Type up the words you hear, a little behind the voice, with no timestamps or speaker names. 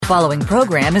following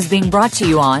program is being brought to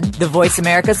you on the Voice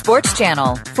America Sports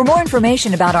Channel. For more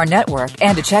information about our network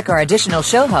and to check our additional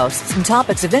show hosts and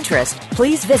topics of interest,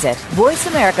 please visit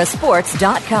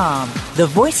voiceamericasports.com. The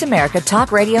Voice America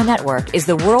Talk Radio Network is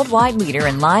the worldwide leader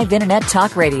in live Internet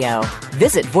talk radio.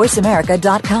 Visit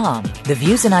voiceamerica.com. The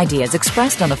views and ideas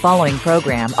expressed on the following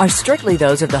program are strictly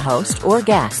those of the host or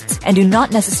guests and do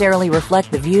not necessarily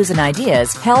reflect the views and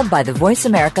ideas held by the Voice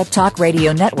America Talk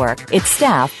Radio Network, its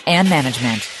staff, and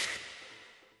management.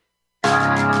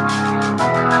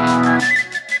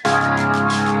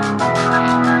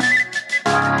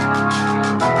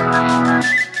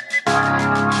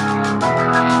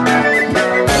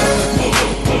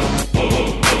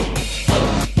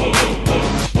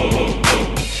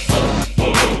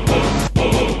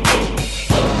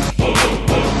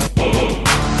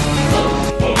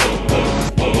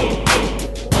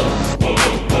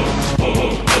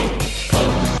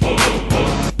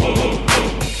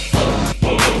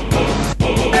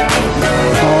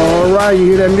 You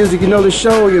hear that music, you know the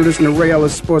show. You're listening to Ray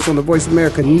Ellis Sports on the Voice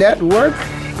America Network.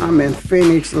 I'm in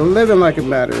Phoenix, living like it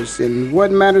matters. And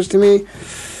what matters to me?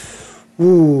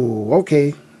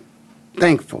 Okay.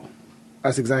 Thankful.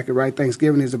 That's exactly right.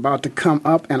 Thanksgiving is about to come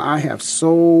up, and I have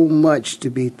so much to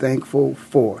be thankful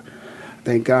for.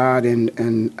 Thank God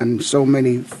and so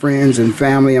many friends and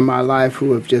family in my life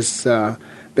who have just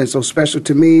been so special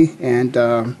to me. And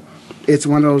it's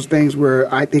one of those things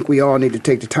where I think we all need to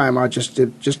take the time out just to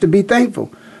be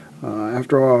thankful.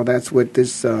 After all, that's what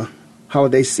this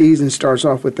holiday season starts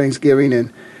off with, Thanksgiving,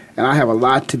 and I have a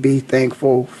lot to be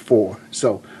thankful for.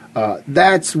 So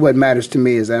that's what matters to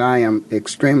me, is that I am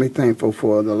extremely thankful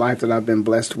for the life that I've been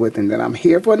blessed with, and that I'm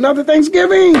here for another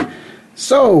Thanksgiving.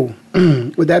 So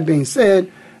with that being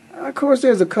said, of course,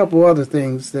 there's a couple other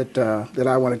things that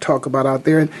I want to talk about out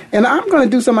there, and I'm going to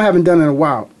do something I haven't done in a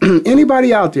while.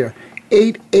 Anybody out there?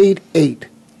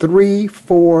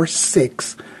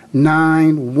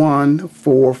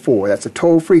 888-346-9144. That's a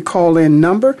toll-free call-in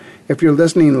number. If you're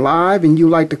listening live and you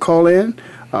like to call in,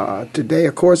 today,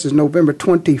 of course, is November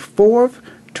 24th,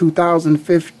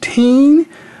 2015.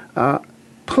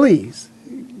 Please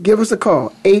give us a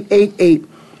call,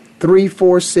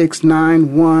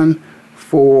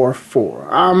 888-346-9144.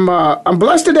 I'm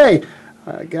blessed today.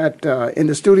 I got in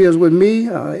the studios with me.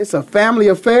 It's a family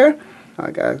affair. I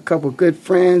got a couple of good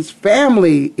friends.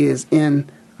 Family is in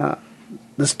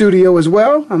the studio as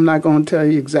well. I'm not going to tell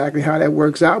you exactly how that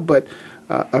works out, but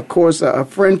of course, a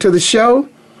friend to the show,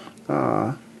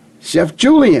 Chef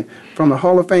Julian from the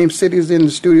Hall of Fame City is in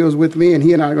the studios with me, and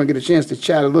he and I are going to get a chance to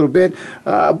chat a little bit.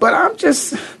 But I'm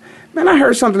just, man, I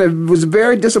heard something that was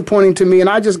very disappointing to me,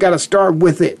 and I just got to start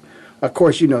with it. Of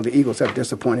course, you know the Eagles have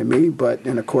disappointed me,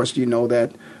 and of course, you know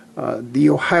that the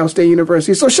Ohio State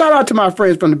University. So shout out to my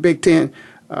friends from the Big Ten.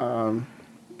 Come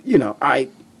on,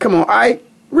 Ike,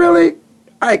 really?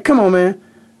 Ike, come on, man.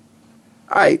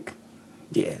 Ike,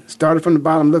 yeah, started from the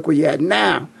bottom, look where you at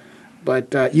now.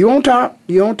 But you on top,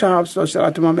 so shout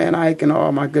out to my man Ike and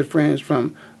all my good friends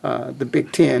from the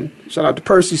Big Ten. Shout out to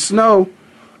Percy Snow,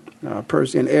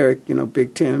 Percy and Eric,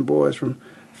 Big Ten boys from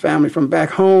family from back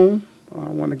home. I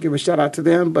want to give a shout out to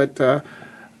them, but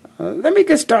let me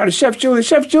get started. Chef Julian,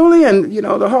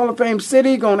 the Hall of Fame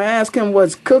City, going to ask him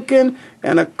what's cooking.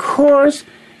 And, of course,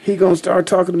 he going to start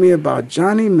talking to me about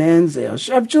Johnny Manziel.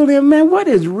 Chef Julian, man, what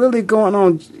is really going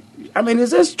on? I mean, is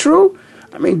this true?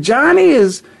 I mean, Johnny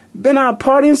has been out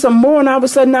partying some more, and all of a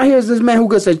sudden now here's this man who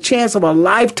gets a chance of a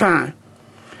lifetime.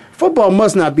 Football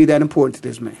must not be that important to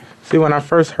this man. See, when I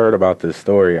first heard about this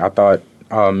story, I thought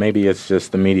maybe it's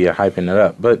just the media hyping it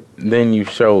up. But then you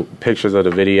show pictures of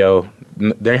the video.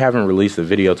 They haven't released the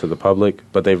video to the public,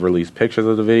 but they've released pictures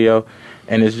of the video,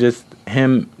 and it's just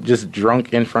him just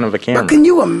drunk in front of a camera. But can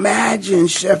you imagine,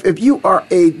 Chef, if you are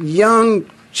a young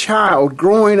child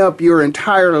growing up your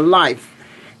entire life,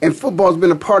 and football's been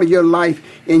a part of your life,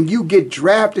 and you get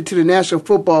drafted to the National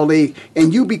Football League,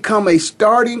 and you become a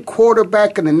starting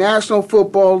quarterback in the National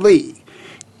Football League,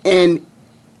 and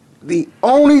the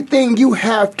only thing you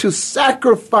have to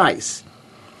sacrifice,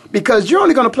 because you're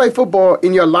only going to play football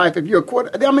in your life if you're a quarter.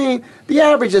 I mean, the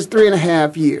average is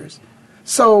 3.5 years.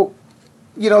 So,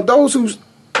 those who,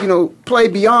 play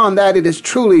beyond that, it is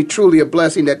truly, truly a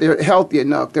blessing that they're healthy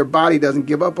enough. Their body doesn't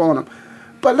give up on them.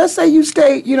 But let's say you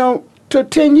stay, to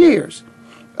 10 years.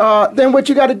 Then what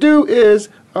you got to do is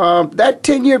that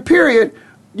 10-year period,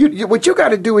 what you got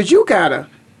to do is you got to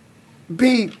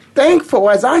be thankful,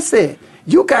 as I said.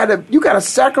 You gotta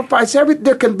sacrifice everything.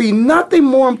 There can be nothing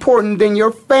more important than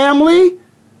your family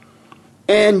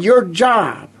and your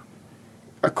job.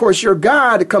 Of course, your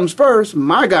God comes first.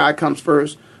 My God comes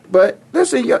first. But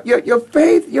listen, your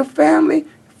faith, your family,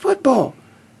 football.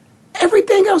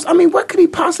 Everything else, I mean, what could he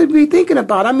possibly be thinking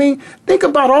about? I mean, think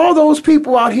about all those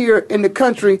people out here in the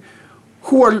country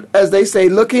who are, as they say,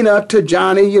 looking up to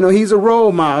Johnny. You know, he's a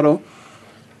role model.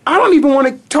 I don't even want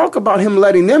to talk about him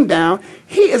letting them down.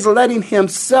 He is letting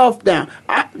himself down.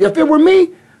 If it were me,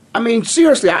 I mean,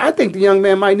 seriously, I think the young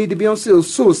man might need to be on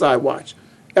suicide watch.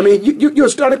 I mean, you're a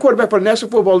starting quarterback for the National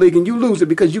Football League and you lose it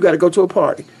because you got to go to a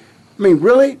party. I mean,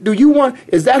 really?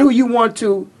 Is that who you want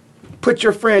to put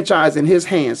your franchise in his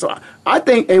hands? So I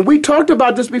think, and we talked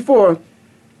about this before,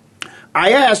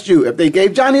 I asked you if they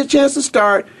gave Johnny a chance to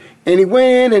start and he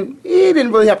went and he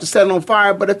didn't really have to set it on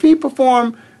fire, but if he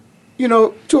performed, you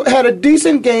know, had a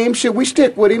decent game, should we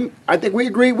stick with him? I think we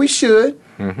agreed we should.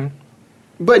 Mm-hmm.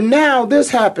 But now this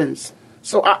happens.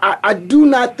 So I do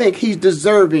not think he's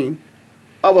deserving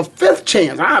of a fifth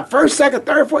chance. First, second,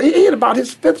 third, fourth. He hit about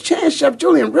his fifth chance, Chef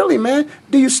Julian. Really, man.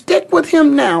 Do you stick with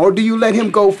him now or do you let him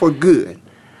go for good?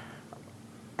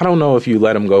 I don't know if you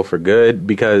let him go for good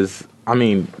because, I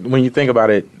mean, when you think about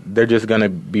it, they're just going to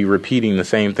be repeating the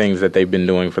same things that they've been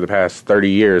doing for the past 30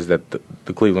 years that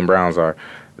the Cleveland Browns are.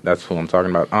 That's who I'm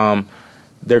talking about.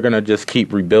 They're going to just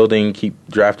keep rebuilding, keep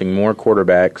drafting more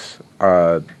quarterbacks.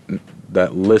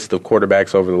 That list of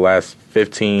quarterbacks over the last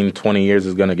 15, 20 years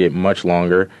is going to get much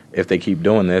longer if they keep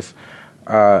doing this.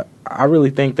 I really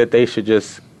think that they should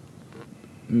just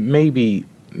maybe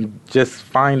just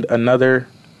find another,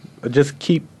 just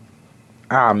keep,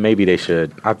 maybe they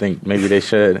should. I think maybe they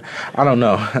should. I don't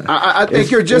know. I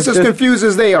think you're just as confused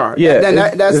as they are. Yeah,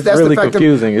 that's really the fact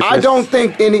confusing. I don't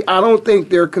think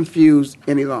they're confused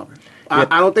any longer. Yeah.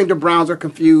 I don't think the Browns are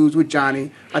confused with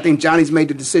Johnny. I think Johnny's made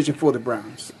the decision for the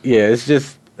Browns. Yeah, it's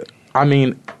just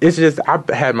I've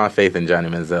had my faith in Johnny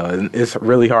Manziel, and it's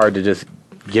really hard to just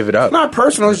give it up. It's not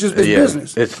personal, it's just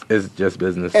business. It's just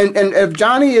business. And if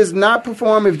Johnny is not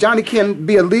performing, if Johnny can't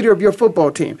be a leader of your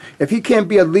football team, if he can't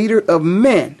be a leader of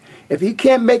men, if he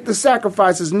can't make the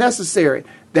sacrifices necessary,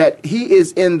 that he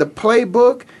is in the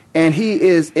playbook and he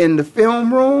is in the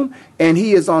film room and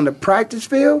he is on the practice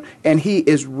field and he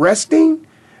is resting,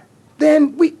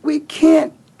 then we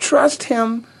can't trust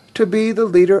him to be the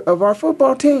leader of our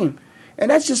football team.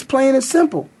 And that's just plain and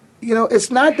simple. You know,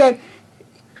 it's not that,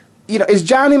 you know, is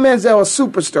Johnny Manziel a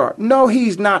superstar? No,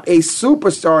 he's not a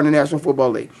superstar in the National Football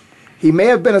League. He may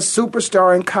have been a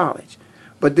superstar in college,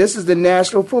 but this is the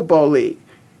National Football League.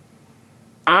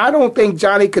 I don't think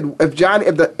Johnny could,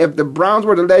 if the Browns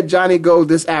were to let Johnny go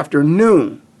this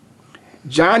afternoon,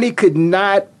 Johnny could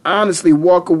not honestly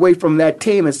walk away from that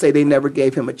team and say they never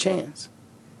gave him a chance.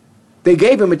 They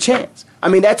gave him a chance. I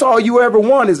mean, that's all you ever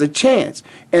want is a chance.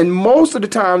 And most of the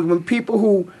times when people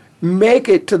who make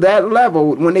it to that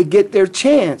level, when they get their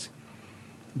chance,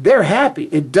 they're happy.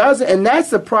 It doesn't, and that's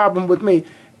the problem with me.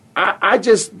 I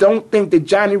just don't think that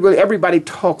Johnny really, everybody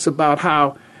talks about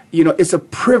how, you know, it's a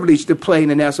privilege to play in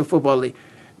the National Football League.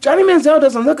 Johnny Manziel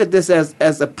doesn't look at this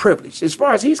as a privilege. As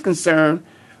far as he's concerned,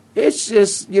 it's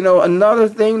just, you know, another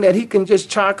thing that he can just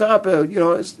chalk up, you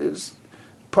know, it's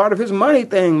part of his money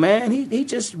thing, man. He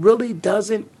just really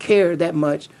doesn't care that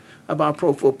much about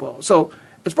pro football. So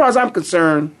as far as I'm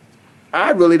concerned,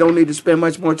 I really don't need to spend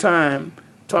much more time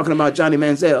talking about Johnny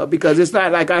Manziel because it's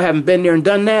not like I haven't been there and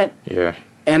done that. Yeah.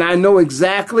 And I know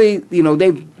exactly, you know,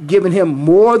 they've given him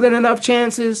more than enough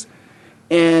chances,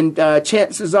 and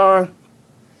chances are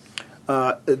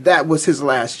that was his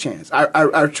last chance.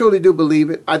 I truly do believe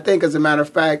it. I think, as a matter of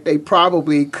fact, they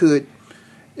probably could,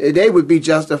 they would be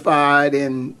justified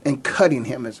in cutting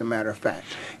him, as a matter of fact.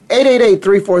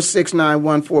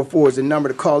 888-346-9144 is the number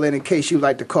to call in case you'd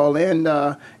like to call in.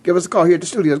 Give us a call here at the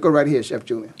studios. Go right here, Chef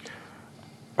Julian.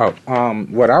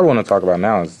 What I want to talk about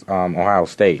now is Ohio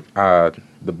State.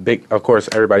 Of course,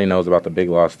 everybody knows about the big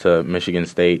loss to Michigan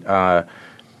State.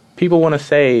 People want to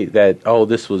say that,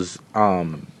 this was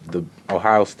the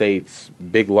Ohio State's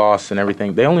big loss and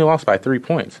everything. They only lost by 3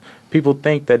 points. People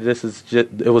think that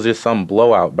it was just some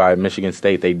blowout by Michigan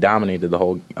State. They dominated the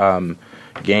whole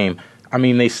game. I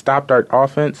mean, they stopped our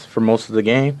offense for most of the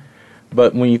game,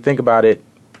 but when you think about it,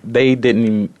 they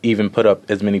didn't even put up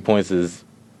as many points as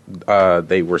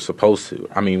they were supposed to.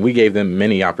 I mean, we gave them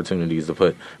many opportunities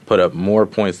to put up more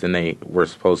points than they were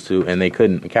supposed to, and they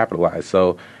couldn't capitalize.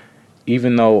 So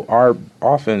even though our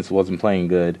offense wasn't playing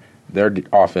good, their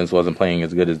offense wasn't playing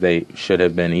as good as they should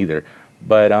have been either.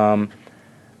 But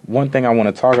one thing I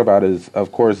want to talk about is,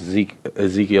 of course,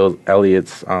 Ezekiel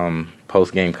Elliott's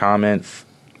post-game comments.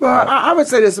 Well, I would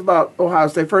say this about Ohio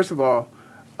State. First of all,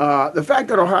 the fact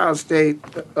that Ohio State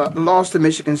lost to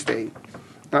Michigan State,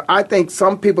 I think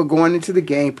some people going into the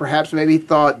game perhaps maybe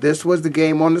thought this was the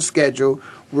game on the schedule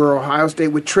where Ohio State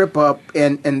would trip up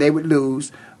and they would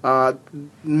lose.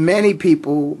 Many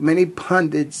people, many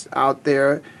pundits out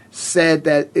there said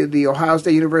that the Ohio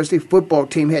State University football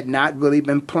team had not really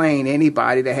been playing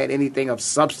anybody that had anything of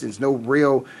substance, no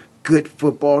real good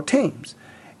football teams.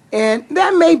 And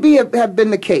that may have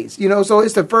been the case, so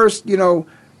it's the first,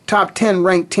 top 10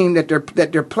 ranked team that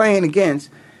they're playing against.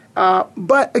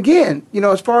 But again,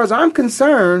 as far as I'm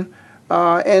concerned,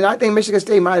 and I think Michigan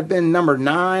State might have been number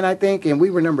 9, I think, and we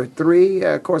were number 3.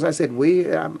 Of course, I said we.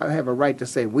 I have a right to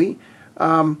say we.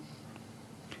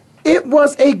 It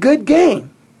was a good game.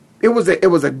 It was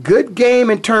a good game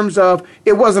in terms of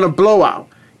it wasn't a blowout.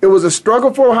 It was a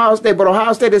struggle for Ohio State, but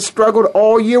Ohio State has struggled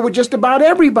all year with just about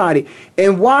everybody.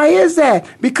 And why is that?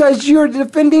 Because you're the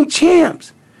defending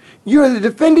champs. You're the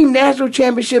defending national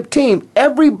championship team.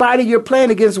 Everybody you're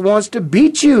playing against wants to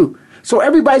beat you. So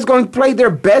everybody's going to play their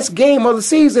best game of the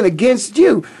season against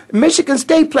you. Michigan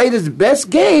State played its best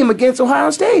game against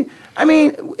Ohio State. I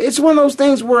mean, it's one of those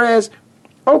things whereas,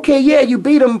 okay, yeah, you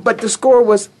beat them, but the score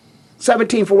was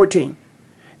 17-14.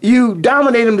 You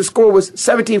dominated them, the score was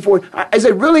 17-14. Is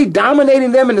it really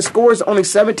dominating them and the score is only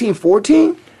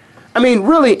 17-14? I mean,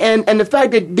 really, and the fact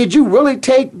that did you really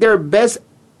take their best,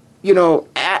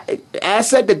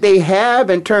 asset that they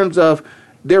have in terms of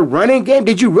their running game?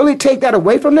 Did you really take that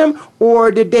away from them,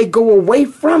 or did they go away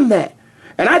from that?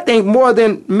 And I think more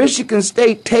than Michigan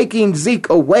State taking Zeke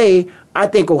away, I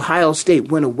think Ohio State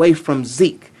went away from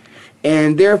Zeke.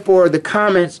 And therefore, the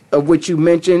comments of which you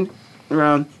mentioned,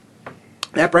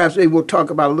 that perhaps maybe we'll talk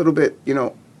about a little bit,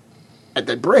 at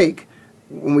the break.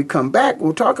 When we come back,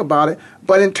 we'll talk about it.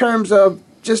 But in terms of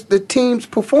just the team's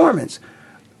performance,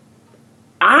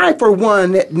 I, for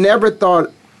one, never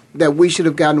thought that we should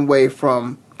have gotten away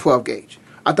from 12 gauge.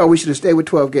 I thought we should have stayed with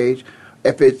 12 gauge.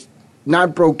 If it's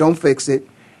not broke, don't fix it.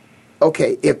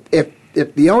 Okay,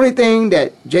 if the only thing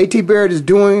that JT Barrett is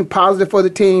doing positive for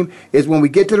the team is when we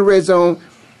get to the red zone,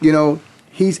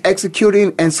 he's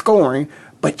executing and scoring,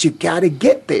 but you got to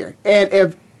get there. And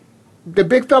if the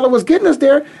big fella was getting us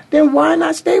there, then why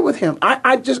not stay with him?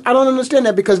 I don't understand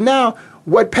that, because now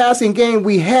what passing game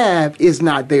we have is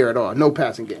not there at all. No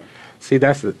passing game. See,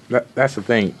 that's the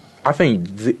thing. I think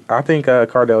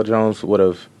Cardale Jones would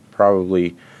have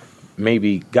probably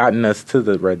maybe gotten us to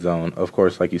the red zone. Of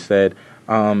course, like you said,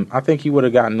 I think he would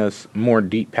have gotten us more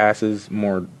deep passes,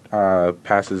 more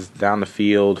passes down the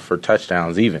field for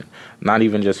touchdowns, even not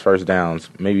even just first downs,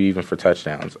 maybe even for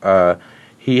touchdowns.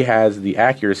 He has the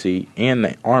accuracy and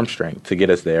the arm strength to get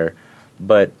us there.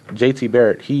 But JT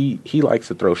Barrett, he likes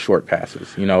to throw short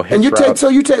passes, and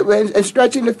and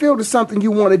stretching the field is something you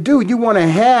want to do. You want to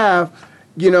have,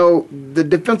 the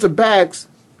defensive backs,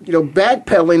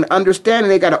 backpedaling, understanding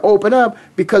they got to open up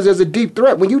because there's a deep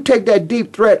threat. When you take that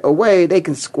deep threat away, they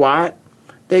can squat,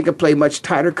 they can play much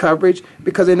tighter coverage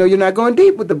because they know you're not going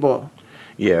deep with the ball.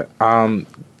 Yeah, the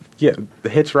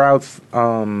hitch routes,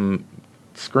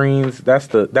 screens. That's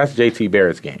JT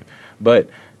Barrett's game, but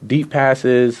deep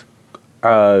passes.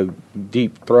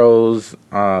 Deep throws,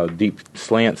 deep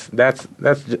slants. That's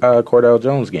Cordell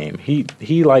Jones' game.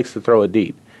 He likes to throw it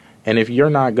deep, and if you're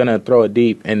not gonna throw it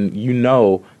deep, and you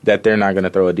know that they're not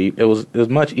gonna throw it deep, it was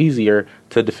much easier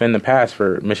to defend the pass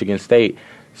for Michigan State.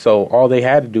 So all they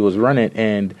had to do was run it,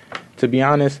 and to be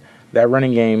honest, that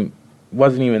running game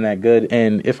wasn't even that good.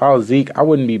 And if I was Zeke, I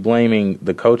wouldn't be blaming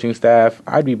the coaching staff.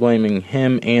 I'd be blaming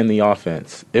him and the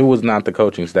offense. It was not the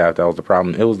coaching staff that was the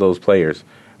problem. It was those players.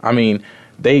 I mean,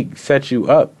 they set you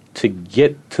up to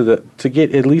get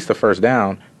at least a first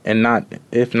down, and not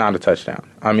a touchdown.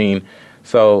 I mean,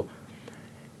 so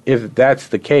if that's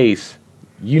the case,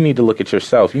 you need to look at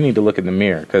yourself. You need to look in the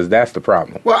mirror, because that's the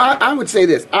problem. Well, I would say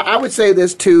this. I would say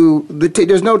this to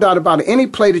there's no doubt about it. Any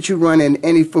play that you run in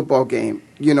any football game,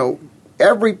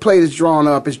 every play that's drawn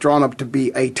up is drawn up to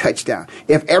be a touchdown.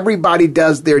 If everybody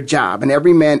does their job and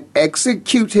every man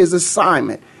executes his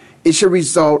assignment, it should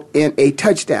result in a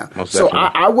touchdown. So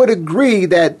I would agree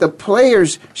that the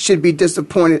players should be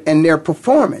disappointed in their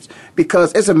performance,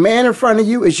 because it's a man in front of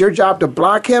you. It's your job to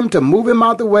block him, to move him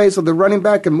out the way so the running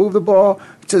back can move the ball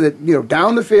to the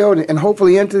down the field and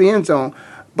hopefully into the end zone.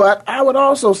 But I would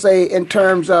also say, in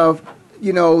terms of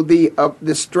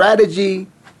the strategy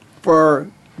for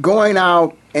going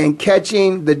out and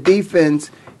catching the defense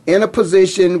in a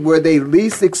position where they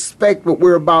least expect what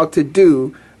we're about to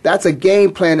do, that's a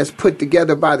game plan that's put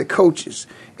together by the coaches.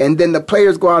 And then the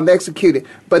players go out and execute it.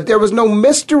 But there was no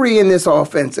mystery in this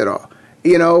offense at all.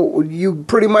 You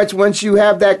pretty much, once you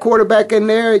have that quarterback in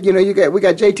there, we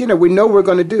got JT in there. We know what we're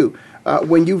going to do.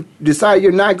 When you decide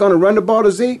you're not going to run the ball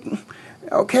to Zeke,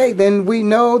 okay, then we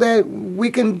know that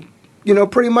we can,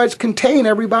 pretty much contain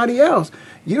everybody else.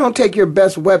 You don't take your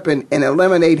best weapon and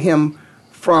eliminate him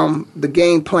from the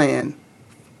game plan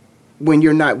when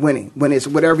you're not winning, when it's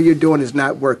whatever you're doing is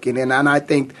not working. And I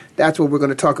think that's what we're going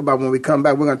to talk about when we come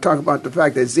back. We're going to talk about the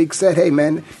fact that Zeke said, hey,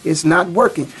 man, it's not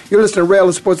working. You're listening to Rail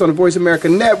of Sports on the Voice America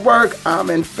Network.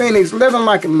 I'm in Phoenix, living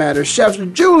like it matters. Chef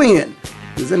Julian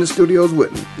is in the studios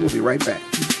with me. We'll be right back.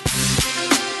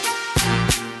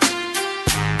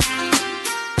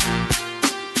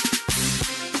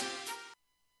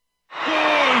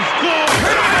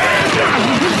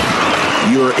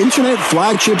 Your internet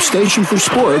flagship station for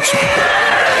sports.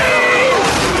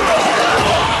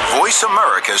 Voice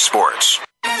America Sports.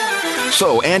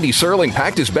 So Andy Serling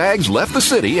packed his bags, left the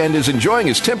city, and is enjoying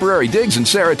his temporary digs in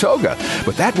Saratoga.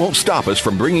 But that won't stop us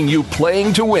from bringing you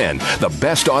Playing to Win, the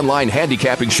best online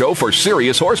handicapping show for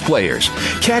serious horse players.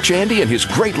 Catch Andy and his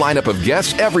great lineup of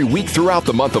guests every week throughout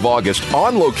the month of August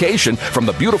on location from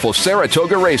the beautiful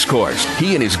Saratoga Racecourse.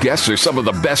 He and his guests are some of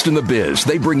the best in the biz.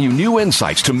 They bring you new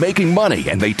insights to making money,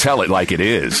 and they tell it like it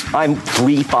is. I'm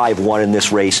 3-5-1 in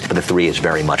this race, but the 3 is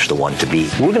very much the one to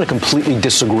beat. We're going to completely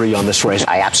disagree on this race.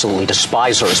 I absolutely despise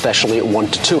her, especially at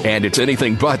 1-2. And it's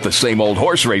anything but the same old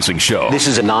horse racing show. This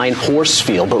is a 9-horse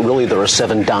field, but really there are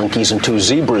 7 donkeys and 2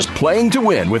 zebras. Playing to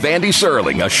Win with Andy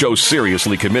Serling, a show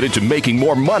seriously committed to making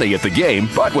more money at the game,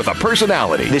 but with a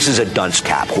personality. This is a dunce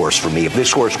cap horse for me. If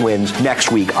this horse wins, next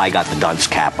week I got the dunce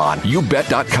cap on.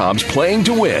 YouBet.com's Playing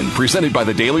to Win, presented by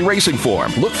the Daily Racing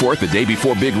Form. Look for it the day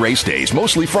before big race days,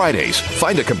 mostly Fridays.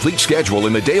 Find a complete schedule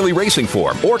in the Daily Racing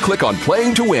Form or click on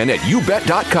Playing to Win at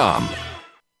YouBet.com.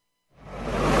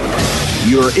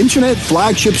 Your internet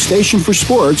flagship station for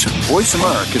sports, Voice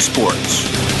America Sports.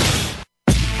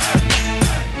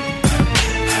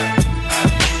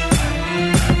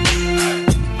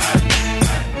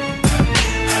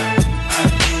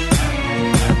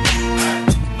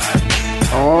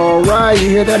 All right, you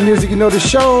hear that music, you know the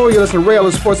show. You're listening to Rail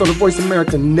of Sports on the Voice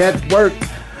America Network.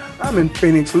 I'm in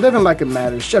Phoenix, living like it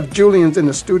matters. Chef Julian's in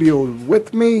the studio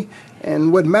with me.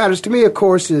 And what matters to me, of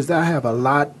course, is that I have a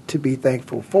lot to be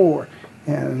thankful for.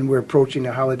 And we're approaching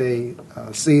the holiday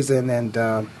season,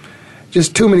 and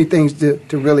just too many things to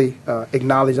really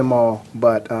acknowledge them all.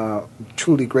 But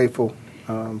truly grateful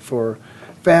for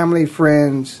family,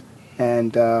 friends,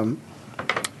 and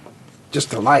just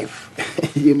the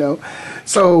life, you know.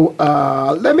 So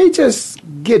let me just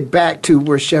get back to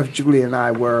where Chef Julie and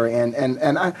I were, and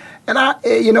I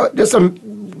you know, there's some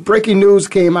breaking news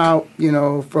came out, you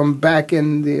know, from back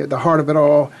in the heart of it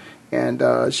all. And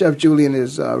Chef Julian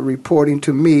is reporting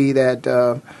to me that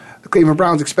the Cleveland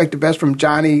Browns expect the best from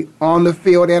Johnny on the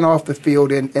field and off the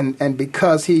field, and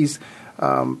because he's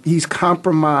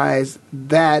compromised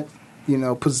that, you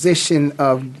know, position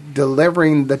of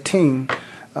delivering the team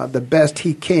the best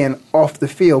he can off the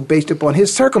field based upon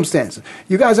his circumstances.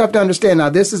 You guys have to understand now,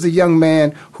 this is a young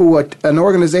man who an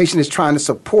organization is trying to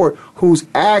support, who's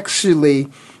actually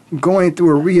going through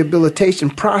a rehabilitation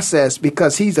process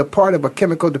because he's a part of a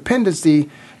chemical dependency,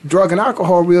 drug and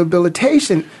alcohol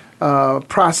rehabilitation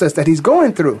process that he's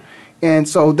going through. And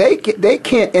so they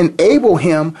can't enable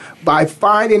him by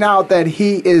finding out that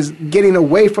he is getting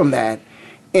away from that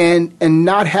and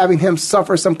not having him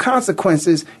suffer some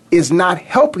consequences is not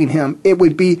helping him. It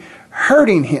would be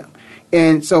hurting him.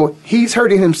 And so he's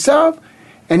hurting himself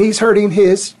and he's hurting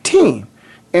his team.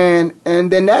 And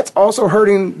then that's also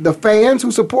hurting the fans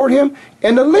who support him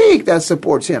and the league that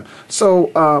supports him.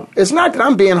 So it's not that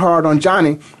I'm being hard on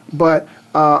Johnny, but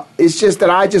it's just that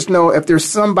I just know if there's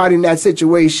somebody in that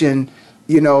situation,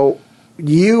 you know,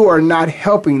 you are not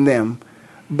helping them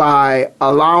by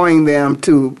allowing them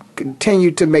to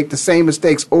continue to make the same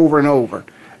mistakes over and over.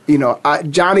 You know,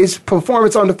 Johnny's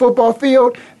performance on the football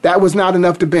field, that was not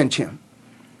enough to bench him.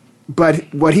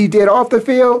 But what he did off the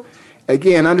field,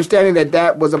 again, understanding that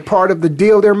that was a part of the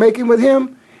deal they're making with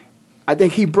him, I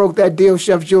think he broke that deal,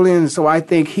 Chef Julian, so I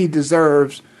think he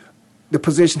deserves the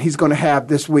position he's going to have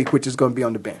this week, which is going to be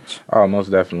on the bench. Oh,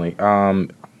 most definitely.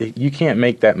 You can't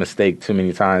make that mistake too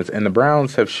many times, and the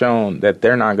Browns have shown that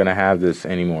they're not going to have this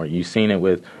anymore. You've seen it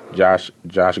with Josh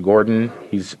Gordon.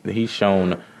 He's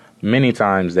shown many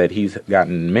times that he's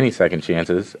gotten many second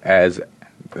chances, as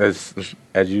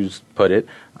you put it,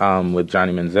 with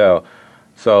Johnny Manziel.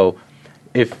 So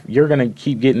if you're going to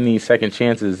keep getting these second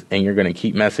chances and you're going to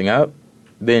keep messing up,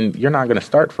 then you're not going to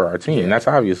start for our team. Yeah. That's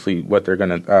obviously what they're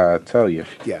going to tell you.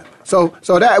 Yeah. So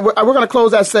that we're going to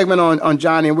close that segment on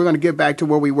Johnny, and we're going to get back to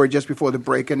where we were just before the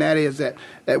break, and that is that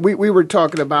we were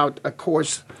talking about, of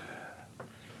course,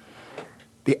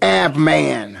 the Ab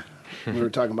Man. We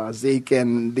were talking about Zeke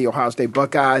and the Ohio State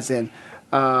Buckeyes, and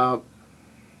I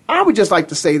would just like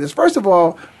to say this. First of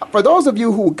all, for those of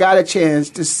you who got a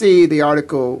chance to see the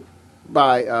article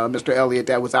by Mr. Elliott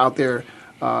that was out there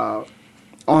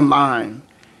online.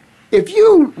 If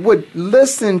you would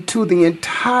listen to the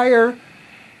entire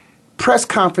press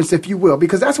conference, if you will,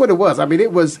 because that's what it was. I mean,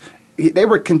 they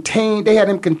were contained. They had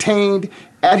him contained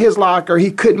at his locker.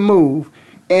 He couldn't move.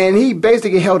 And he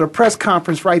basically held a press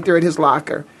conference right there at his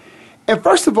locker. And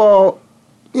first of all,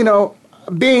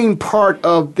 being part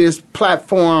of this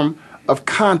platform of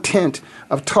content,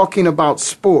 of talking about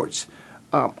sports,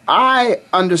 I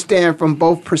understand from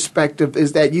both perspectives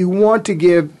is that you want to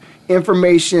give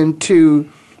information to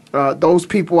those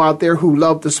people out there who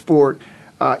love the sport.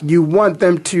 You want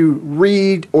them to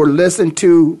read or listen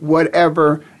to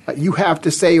whatever you have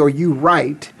to say or you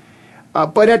write.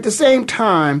 But at the same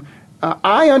time,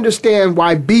 I understand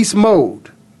why Beast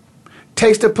Mode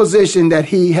takes the position that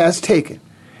he has taken.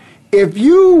 If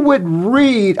you would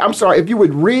read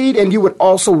and you would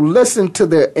also listen to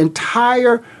the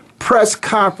entire press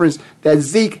conference that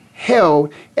Zeke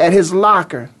held at his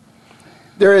locker,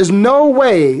 there is no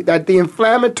way that the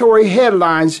inflammatory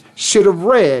headlines should have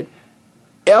read,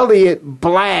 Elliott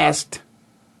blast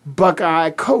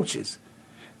Buckeye coaches.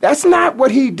 That's not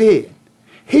what he did.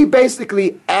 He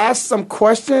basically asked some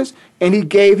questions and he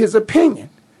gave his opinion.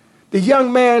 The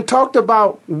young man talked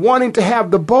about wanting to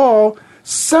have the ball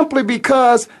simply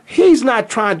because he's not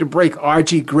trying to break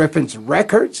R.G. Griffin's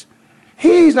records.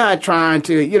 He's not trying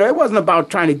to, it wasn't about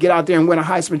trying to get out there and win a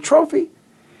Heisman Trophy.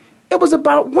 It was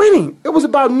about winning. It was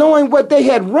about knowing what they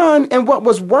had run and what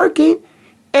was working,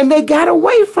 and they got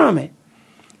away from it.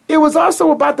 It was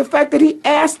also about the fact that he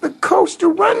asked the coach to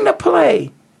run the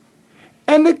play.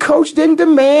 And the coach didn't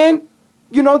demand,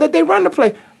 that they run the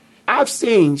play. I've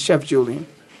seen, Chef Julian,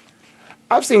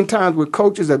 times where head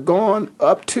coaches have gone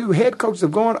up to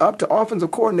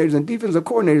offensive coordinators and defensive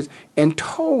coordinators and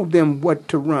told them what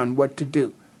to run, what to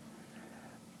do.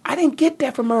 I didn't get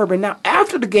that from Urban. Now,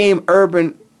 after the game,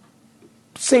 Urban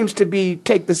seems to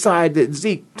take the side that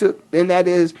Zeke took, and that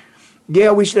is,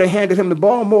 we should have handed him the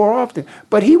ball more often.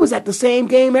 But he was at the same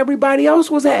game everybody else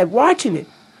was at, watching it.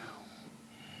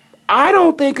 I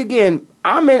don't think, again,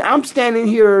 I'm standing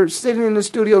here, sitting in the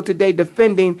studio today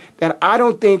defending that I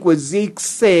don't think what Zeke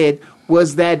said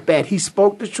was that bad. He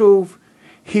spoke the truth.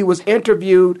 He was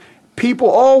interviewed. People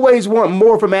always want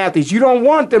more from athletes. You don't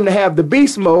want them to have the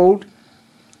beast mode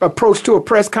approach to a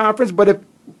press conference,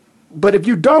 but if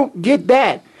you don't get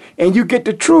that and you get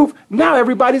the truth, now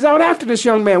everybody's out after this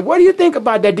young man. What do you think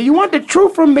about that? Do you want the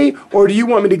truth from me, or do you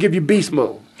want me to give you beast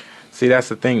mode? See, that's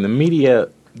the thing. The media,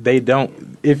 they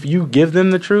don't. If you give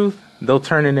them the truth, they'll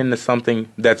turn it into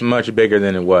something that's much bigger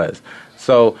than it was.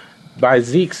 So by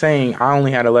Zeke saying, I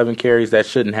only had 11 carries, that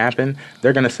shouldn't happen,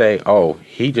 they're going to say, oh,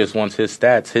 he just wants his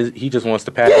stats. He just wants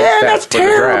to pad his stats that's for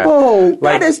terrible. The draft.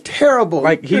 That is terrible.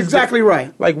 He's exactly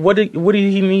right. What do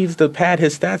he needs to pad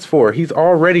his stats for? He's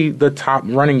already the top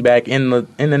running back in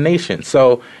the nation.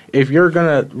 So if you're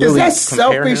going to really is that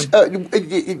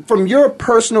selfish from your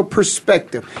personal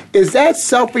perspective? Is that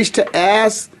selfish to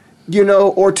ask,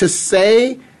 or to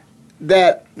say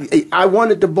that I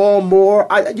wanted the ball more?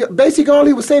 Basically, all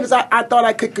he was saying is I thought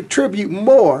I could contribute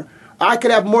more. I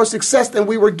could have more success than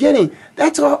we were getting.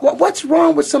 That's all. What's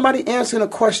wrong with somebody answering a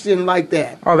question like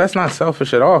that? Oh, that's not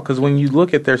selfish at all, because when you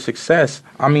look at their success,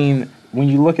 when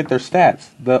you look at their stats,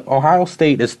 the Ohio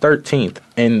State is 13th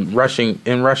in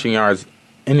rushing yards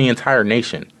in the entire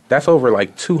nation. That's over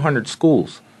 200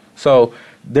 schools. So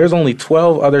there's only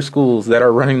 12 other schools that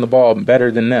are running the ball better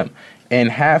than them. And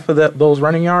half of those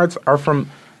running yards are from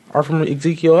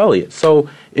Ezekiel Elliott. So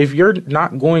if you're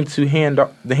not going to hand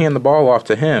the ball off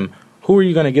to him, who are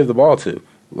you going to give the ball to?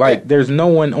 There's no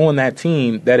one on that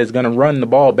team that is going to run the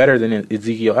ball better than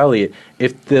Ezekiel Elliott.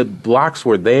 If the blocks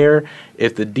were there,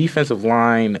 if the defensive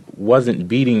line wasn't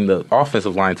beating the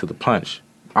offensive line to the punch,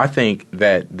 I think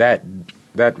that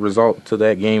result to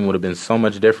that game would have been so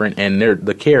much different, and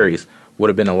the carries would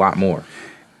have been a lot more.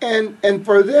 And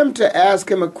for them to ask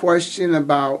him a question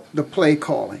about the play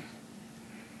calling,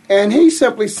 and he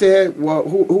simply said, well,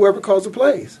 whoever calls the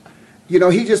plays. He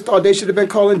just thought they should have been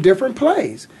calling different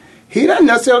plays. He doesn't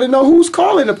necessarily know who's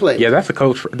calling the play. Yeah, that's a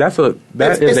coach. That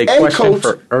is a question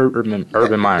for Urban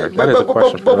Meyer. That is a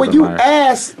question for Urban Meyer. But when you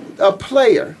ask a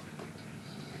player,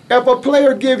 if a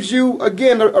player gives you,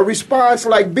 again, a response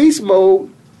like beast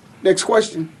mode, next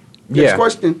question,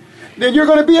 then you're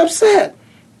going to be upset.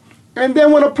 And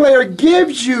then when a player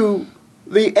gives you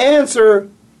the answer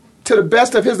to the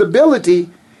best of his ability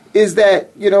is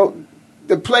that,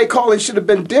 the play calling should have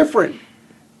been different.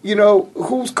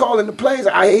 Who's calling the plays?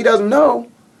 He doesn't know.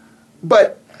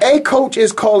 But a coach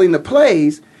is calling the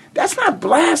plays. That's not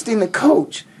blasting the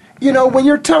coach. When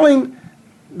you're telling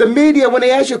the media, when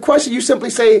they ask you a question, you simply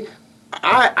say,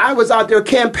 I was out there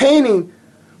campaigning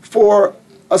for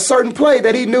a certain play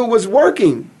that he knew was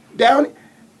working down.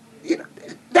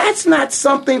 That's not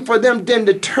something for them then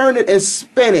to turn it and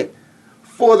spin it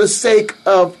for the sake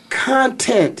of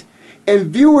content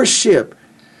and viewership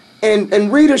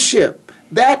and readership.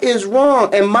 That is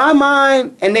wrong. In my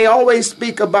mind, and they always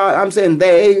speak about, I'm saying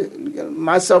they,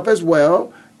 myself as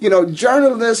well,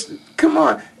 journalists, come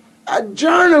on. A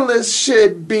journalist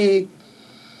should be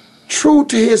true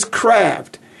to his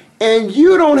craft. And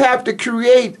you don't have to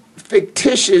create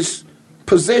fictitious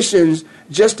positions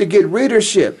just to get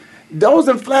readership. Those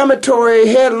inflammatory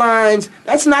headlines,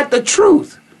 that's not the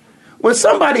truth. When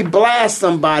somebody blasts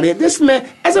somebody, this man,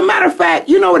 as a matter of fact,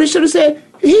 you know what he should have said?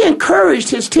 He encouraged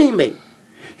his teammate.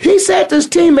 He said to his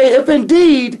teammate, if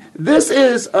indeed this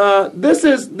is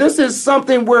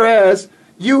something, whereas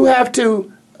you have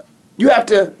to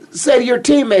say to your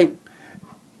teammate,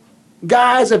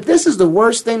 guys, if this is the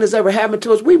worst thing that's ever happened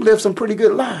to us, we've lived some pretty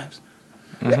good lives.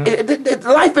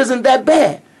 Life isn't that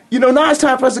bad. Now it's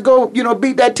time for us to go,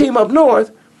 beat that team up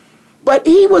north. But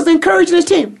he was encouraging his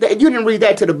team. You didn't read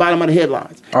that to the bottom of the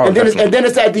headlines. Oh, and then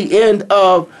it's at the end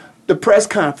of the press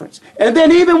conference. And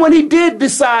then even when he did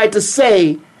decide to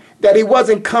say that he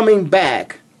wasn't coming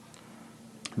back.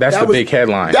 That's the big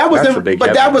headline.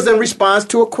 That was in response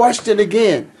to a question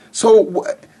again. So,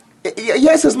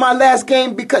 yes, it's my last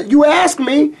game because you asked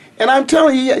me, and I'm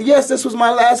telling you, yes, this was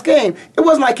my last game. It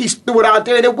wasn't like he threw it out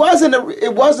there. And it wasn't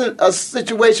a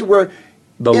situation where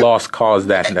the loss caused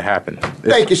that to happen.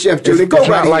 Thank you, Chef Julian. Go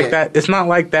right ahead. It's not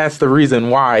like that's the reason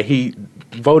why he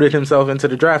voted himself into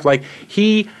the draft. Like,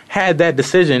 he had that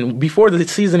decision before the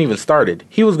season even started.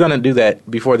 He was going to do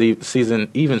that before the season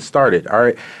even started, all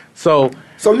right? So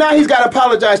now he's got to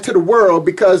apologize to the world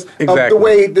because of the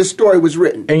way this story was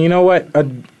written. And you know what?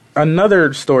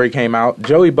 Another story came out.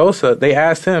 Joey Bosa, they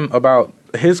asked him about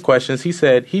his questions.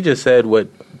 He just said what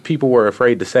people were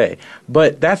afraid to say.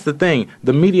 But that's the thing.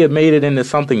 The media made it into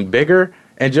something bigger.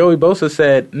 And Joey Bosa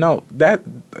said, no, that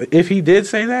if he did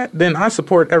say that, then I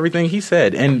support everything he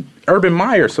said. And Urban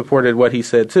Meyer supported what he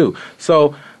said, too.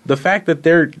 So the fact that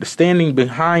they're standing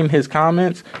behind his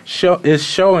comments is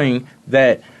showing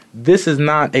that this is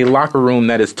not a locker room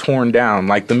that is torn down.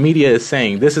 Like the media is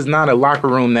saying, this is not a locker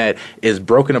room that is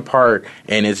broken apart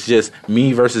and it's just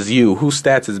me versus you. Whose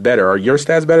stats is better? Are your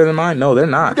stats better than mine? No, they're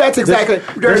not. That's exactly.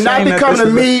 They're not becoming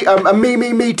a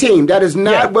me team. That is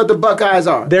not what the Buckeyes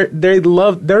are.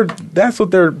 That's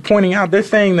what they're pointing out. They're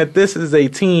saying that this is a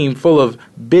team full of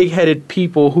big-headed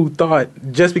people who thought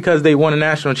just because they won a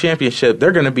national championship,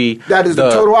 they're going to be that is the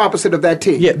total opposite of that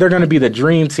team. Yeah, they're going to be the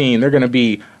dream team. They're going to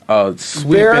be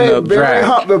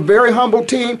very humble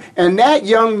team. And that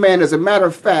young man, as a matter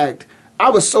of fact, I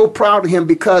was so proud of him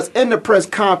because in the press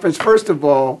conference, first of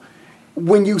all,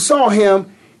 when you saw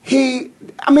him, he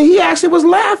actually was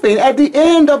laughing at the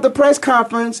end of the press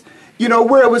conference,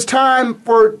 where it was time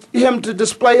for him to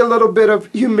display a little bit of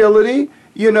humility,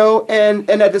 and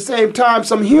at the same time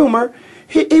some humor.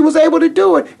 He was able to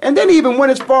do it. And then he even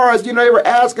went as far as, they were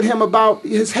asking him about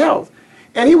his health.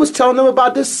 And he was telling them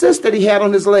about this cyst that he had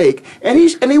on his leg. And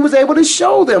he was able to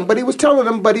show them, but he was telling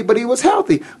them, but he was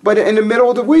healthy. But in the middle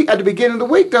of the week, at the beginning of the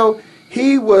week, though,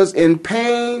 he was in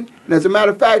pain. And as a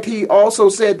matter of fact, he also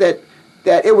said that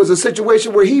it was a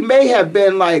situation where he may have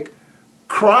been, like,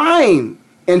 crying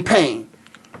in pain.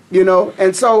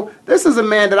 And so this is a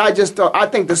man that I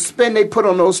think the spin they put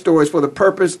on those stories for the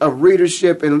purpose of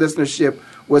readership and listenership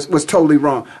was totally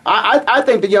wrong. I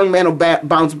think the young man will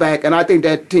bounce back, and I think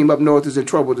that team up north is in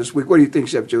trouble this week. What do you think,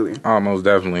 Chef Julian? Oh, most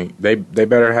definitely. They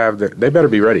better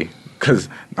be ready because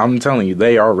I'm telling you,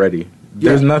 they are ready.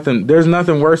 Yeah. There's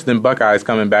nothing worse than Buckeyes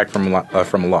coming back from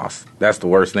a loss. That's the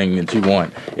worst thing that you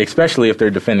want, especially if they're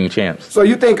defending champs. So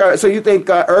you think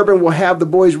Urban will have the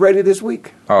boys ready this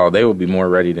week? Oh, they will be more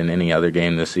ready than any other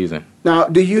game this season. Now,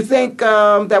 do you think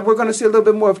that we're going to see a little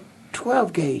bit more of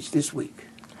 12 gauge this week?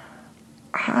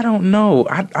 I don't know.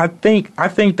 I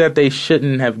think that they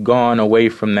shouldn't have gone away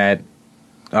from that.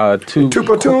 Two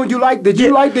platoon. Did you like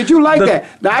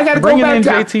that? Now I got to go back.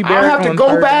 I'll have to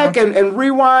go back and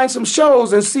rewind some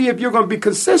shows and see if you're going to be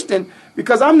consistent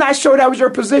because I'm not sure that was your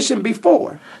position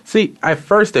before. See, at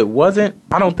first it wasn't.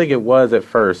 I don't think it was at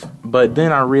first, but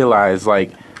then I realized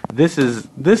like this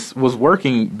was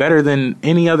working better than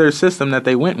any other system that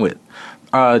they went with.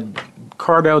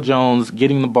 Cardell Jones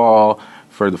getting the ball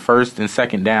for the first and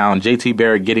second down. JT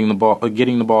Barrett getting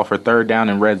the ball for third down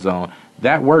and red zone.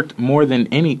 That worked more than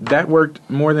any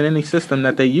system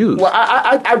that they used. Well,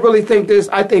 I really think this.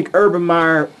 I think Urban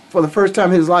Meyer, for the first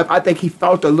time in his life, I think he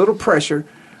felt a little pressure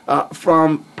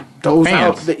from those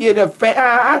fans.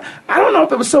 I don't know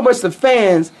if it was so much the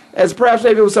fans as perhaps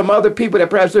maybe it was some other people that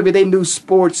perhaps maybe they knew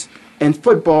sports and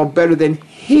football better than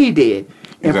he did.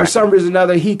 And for some reason or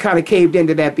another, he kind of caved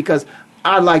into that because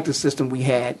I like the system we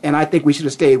had, and I think we should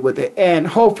have stayed with it. And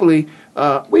hopefully,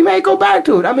 we may go back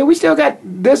to it. I mean, we still got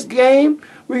this game.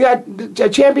 We got a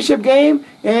championship game,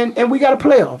 and we got a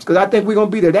playoffs because I think we're going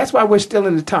to be there. That's why we're still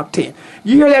in the top 10.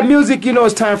 You hear that music, you know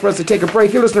it's time for us to take a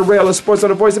break. You listen to Rail of Sports on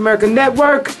the Voice America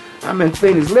Network. I'm in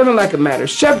Phoenix, living like it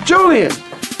matters. Chef Julian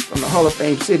from the Hall of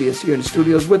Fame City is here in the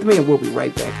studios with me, and we'll be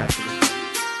right back after this.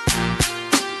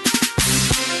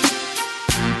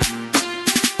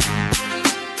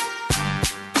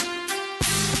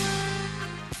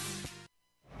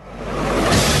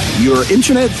 Your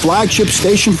internet flagship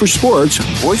station for sports,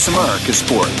 Voice America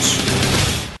Sports.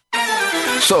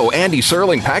 So Andy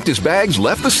Serling packed his bags,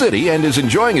 left the city, and is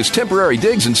enjoying his temporary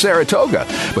digs in Saratoga.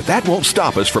 But that won't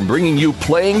stop us from bringing you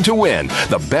Playing to Win,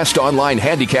 the best online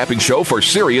handicapping show for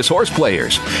serious horse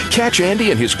players. Catch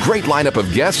Andy and his great lineup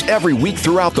of guests every week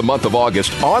throughout the month of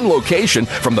August on location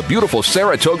from the beautiful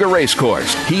Saratoga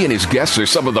Racecourse. He and his guests are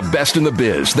some of the best in the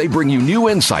biz. They bring you new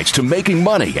insights to making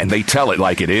money, and they tell it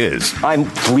like it is. I'm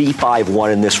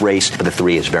 3-5-1 in this race, but the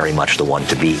 3 is very much the one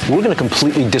to beat. We're going to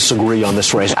completely disagree on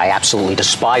this race. I absolutely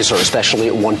despise her, especially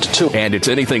at 1-2. And it's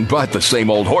anything but the same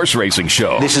old horse racing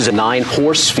show. This is a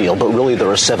 9-horse field, but really there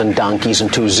are 7 donkeys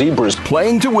and 2 zebras.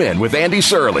 Playing to Win with Andy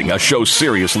Serling, a show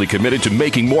seriously committed to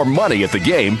making more money at the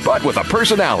game, but with a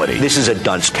personality. This is a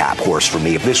dunce cap horse for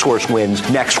me. If this horse wins,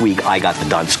 next week I got the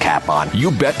dunce cap on.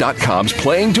 YouBet.com's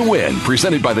Playing to Win,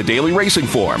 presented by the Daily Racing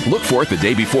Form. Look for it the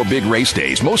day before big race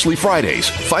days, mostly Fridays.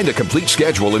 Find a complete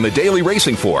schedule in the Daily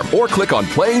Racing Form or click on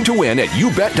Playing to Win at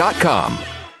YouBet.com.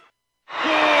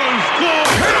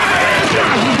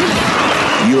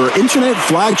 Your internet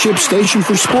flagship station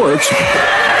for sports,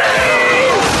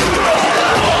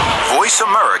 Voice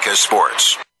America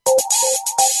Sports.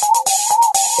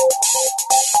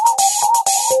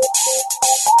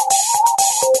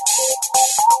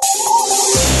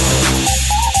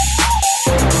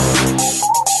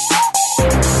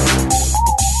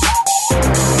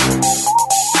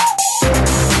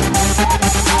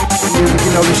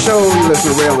 You know the show, you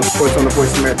listen to Rail of Sports on the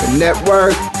Voice America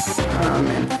Network.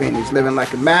 In Phoenix, living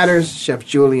like it matters. Chef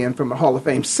Julian from the Hall of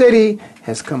Fame City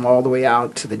has come all the way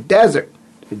out to the desert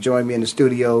to join me in the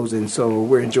studios, and so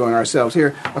we're enjoying ourselves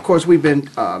here. Of course, we've been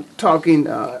talking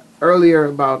earlier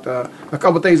about a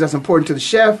couple of things that's important to the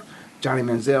chef. Johnny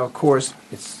Manziel, of course,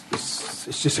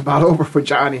 it's just about over for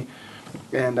Johnny,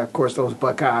 and of course those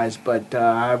Buckeyes. But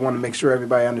I want to make sure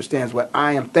everybody understands what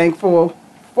I am thankful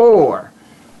for,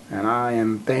 and I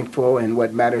am thankful. And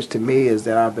what matters to me is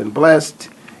that I've been blessed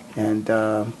and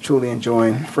truly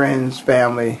enjoying friends,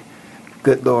 family,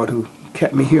 good Lord, who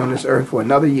kept me here on this earth for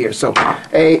another year. So,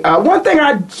 one thing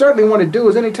I certainly want to do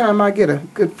is anytime I get a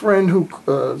good friend who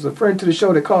is a friend to the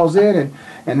show that calls in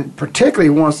and particularly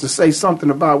wants to say something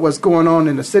about what's going on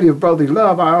in the city of brotherly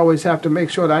love, I always have to make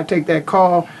sure that I take that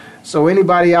call. So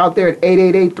anybody out there at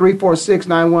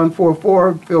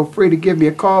 888-346-9144, feel free to give me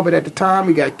a call. But at the time,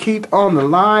 we got Keith on the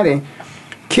line. And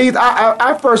Keith,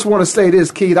 I first want to say this,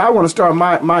 Keith. I want to start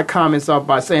my comments off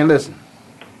by saying, listen,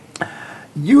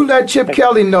 you let Chip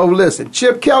Kelly know, listen,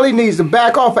 Chip Kelly needs to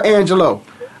back off of Angelo.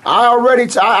 I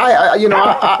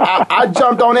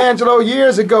jumped on Angelo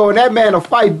years ago, and that man will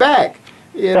fight back.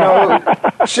 You know,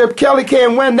 Chip Kelly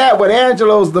can't win that, but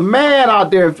Angelo's the man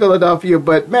out there in Philadelphia.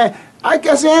 But, man, I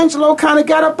guess Angelo kind of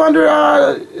got up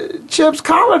under Chip's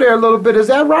collar there a little bit. Is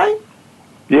that right?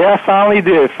 Yeah, finally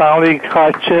did. Finally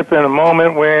caught Chip in a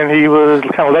moment when he was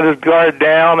kind of let his guard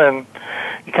down, and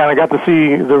you kind of got to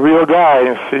see the real guy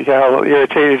and see how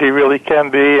irritated he really can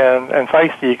be and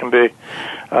feisty he can be.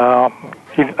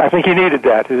 I think he needed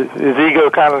that. His ego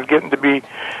kind of getting to be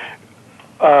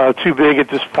too big at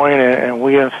this point, and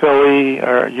we in Philly,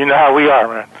 you know how we are,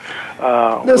 man.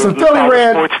 Listen, Philly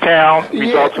ran sports town.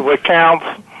 Results are what counts,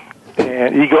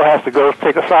 and ego has to go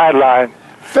take a sideline.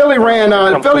 Philly ran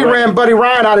Buddy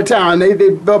Ryan out of town.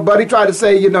 Buddy tried to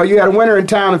say, you had a winner in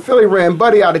town, and Philly ran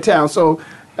Buddy out of town. So,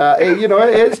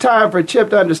 it's time for Chip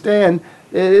to understand.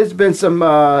 It's been some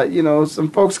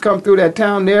folks come through that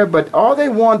town there, but all they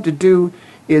want to do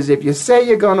is if you say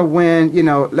you're going to win,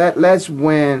 let's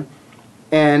win.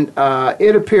 And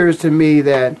it appears to me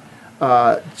that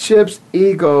Chip's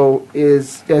ego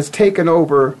has taken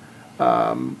over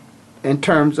in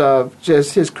terms of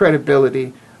just his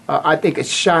credibility. I think it's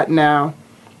shot now.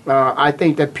 I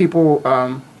think that people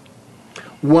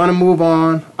want to move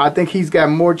on. I think he's got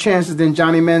more chances than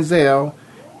Johnny Manziel,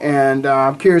 and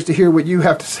I'm curious to hear what you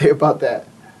have to say about that.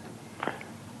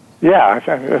 Yeah, I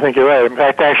think you're right. In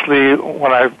fact, actually,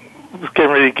 when I was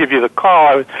getting ready to give you the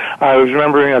call, I was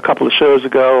remembering a couple of shows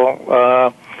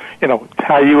ago,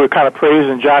 how you were kind of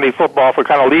praising Johnny Football for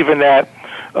kind of leaving that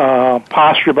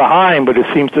posture behind, but it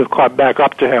seems to have caught back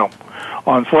up to him,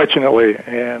 unfortunately.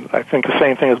 And I think the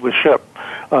same thing is with Chip.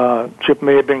 Chip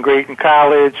may have been great in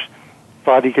college,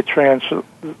 thought he could transcend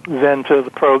to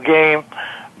the pro game,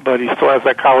 but he still has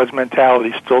that college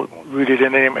mentality still rooted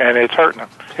in him, and it's hurting him.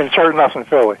 And it's hurting us in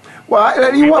Philly.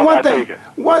 Well,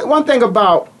 one thing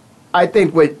about, I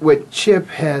think, what Chip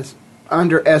has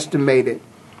underestimated,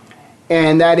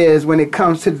 and that is when it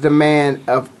comes to the demand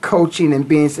of coaching and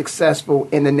being successful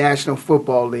in the National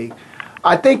Football League.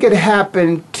 I think it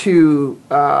happened to,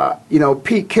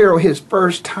 Pete Carroll his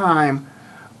first time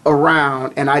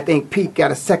around, and I think Pete got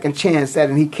a second chance at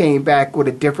it, and he came back with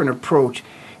a different approach.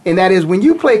 And that is when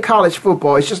you play college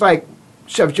football, it's just like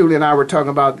Chef Julie and I were talking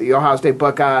about the Ohio State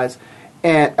Buckeyes.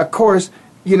 And, of course,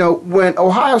 when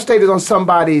Ohio State is on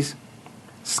somebody's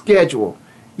schedule,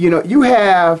 you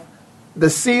have the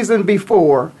season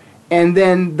before and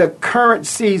then the current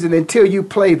season until you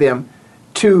play them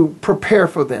to prepare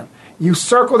for them. You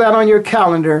circle that on your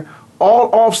calendar.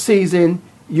 All off season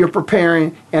you're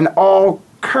preparing, and all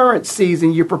current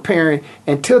season you're preparing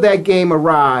until that game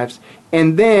arrives.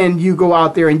 And then you go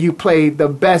out there and you play the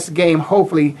best game,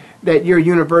 hopefully, that your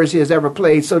university has ever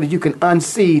played so that you can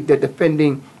unseed the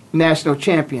defending national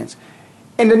champions.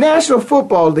 In the National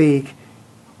Football League,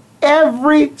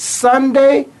 every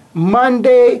Sunday,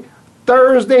 Monday,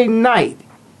 Thursday night,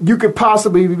 you could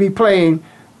possibly be playing,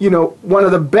 one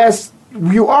of the best,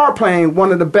 you are playing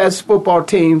one of the best football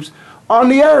teams on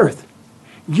the earth.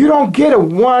 You don't get a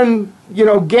one,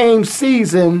 game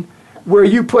season where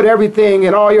you put everything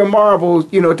and all your marbles,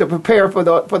 to prepare for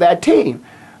that team.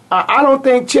 I don't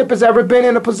think Chip has ever been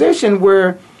in a position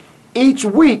where each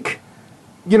week,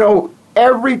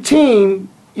 every team,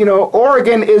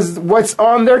 Oregon is what's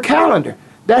on their calendar.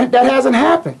 That hasn't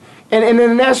happened. And in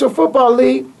the National Football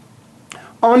League,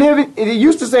 it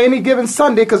used to say any given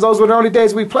Sunday, because those were the only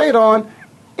days we played on,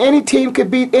 any team could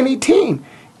beat any team.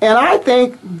 And I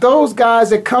think those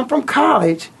guys that come from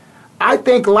college, I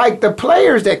think like the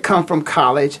players that come from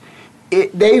college,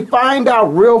 they find out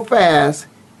real fast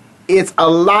it's a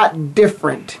lot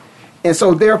different. And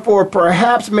so therefore,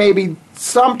 perhaps maybe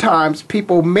sometimes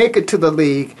people make it to the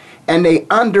league and they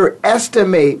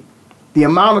underestimate the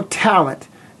amount of talent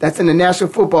that's in the National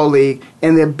Football League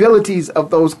and the abilities of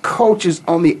those coaches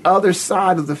on the other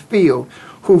side of the field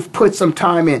who've put some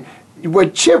time in.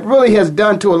 What Chip really has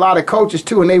done to a lot of coaches,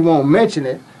 too, and they won't mention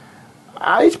it,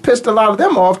 he's pissed a lot of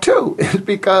them off, too,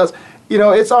 because,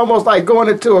 it's almost like going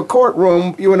into a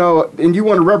courtroom, and you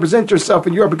want to represent yourself,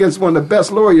 and you're up against one of the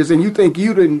best lawyers, and you think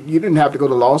you didn't have to go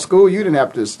to law school, you didn't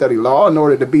have to study law in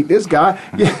order to beat this guy.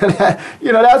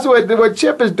 That's what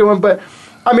Chip is doing. But,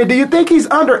 do you think he's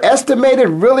underestimated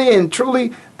really and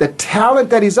truly the talent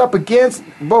that he's up against,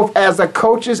 both as the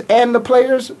coaches and the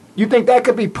players? You think that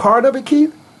could be part of it,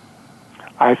 Keith?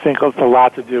 I think it's a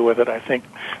lot to do with it. I think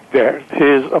that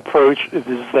his approach is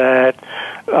that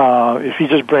if he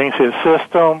just brings his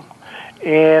system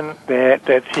in,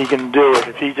 that he can do it.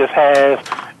 If he just has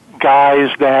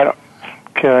guys that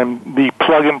can be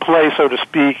plug and play, so to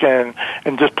speak, and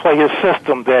just play his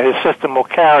system, that his system will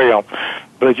carry him.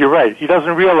 But you're right. He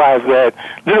doesn't realize that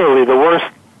literally the worst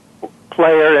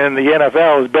player in the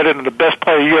NFL is better than the best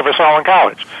player you ever saw in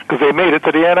college because they made it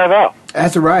to the NFL.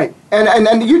 That's right.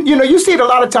 And you see it a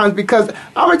lot of times, because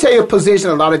I'm going to tell you a position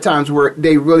a lot of times where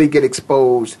they really get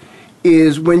exposed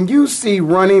is when you see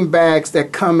running backs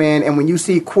that come in and when you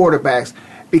see quarterbacks,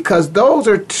 because those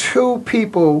are two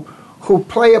people who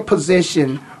play a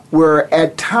position where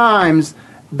at times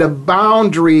the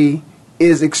boundary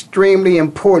is extremely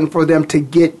important for them to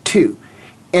get to.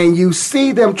 And you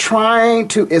see them trying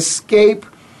to escape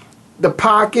the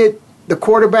pocket, the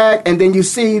quarterback, and then you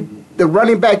see the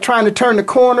running back trying to turn the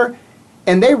corner,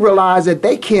 and they realize that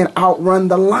they can't outrun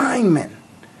the lineman.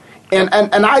 And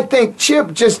I think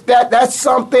Chip, just that's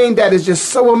something that is just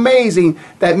so amazing,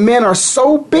 that men are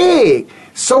so big,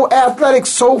 so athletic,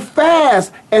 so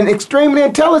fast, and extremely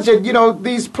intelligent.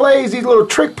 These plays, these little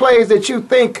trick plays that you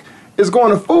think is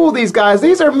going to fool these guys,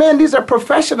 these are men, these are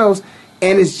professionals,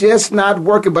 and it's just not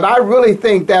working. But I really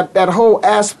think that whole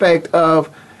aspect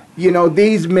of,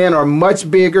 these men are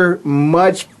much bigger,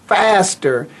 much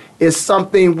faster, is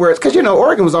something where, because,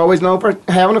 Oregon was always known for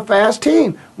having a fast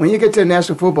team. When you get to the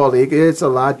National Football League, it's a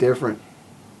lot different.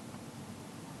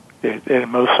 It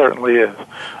most certainly is.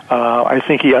 I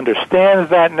think he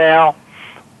understands that now,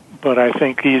 but I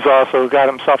think he's also got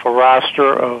himself a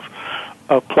roster of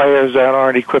players that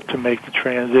aren't equipped to make the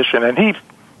transition. And he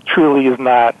truly is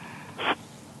not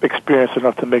experienced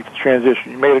enough to make the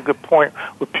transition. You made a good point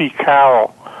with Pete Carroll,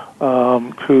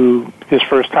 who his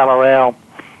first time around,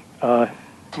 it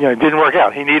didn't work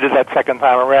out. He needed that second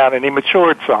time around, and he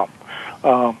matured some.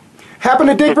 Happened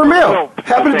to Dick Vermeil.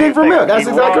 That's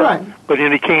exactly right. But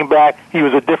when he came back, he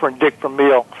was a different Dick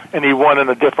Vermeil, and he won in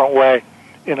a different way,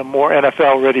 in a more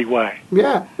NFL-ready way.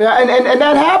 Yeah, and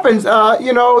that happens.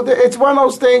 It's one of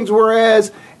those things,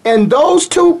 whereas, and those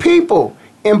two people,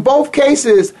 in both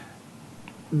cases,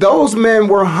 those men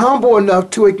were humble enough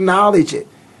to acknowledge it.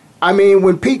 I mean,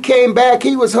 when Pete came back,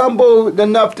 he was humble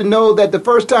enough to know that the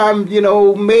first time,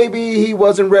 maybe he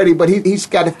wasn't ready, but he's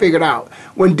got it figured out.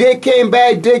 When Dick came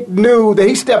back, Dick knew that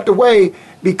he stepped away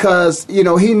because, he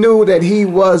knew that he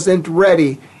wasn't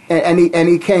ready, and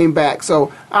he came back.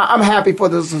 So I'm happy for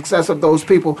the success of those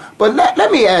people. But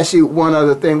let me ask you one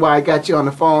other thing while I got you on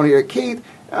the phone here. Keith,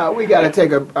 we got to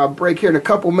take a break here in a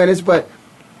couple minutes, but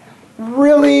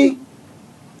really,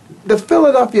 the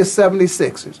Philadelphia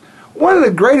 76ers, one of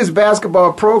the greatest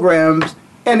basketball programs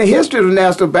in the history of the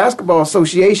National Basketball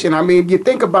Association. I mean, you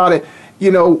think about it,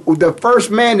 the first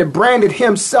man that branded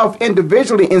himself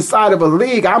individually inside of a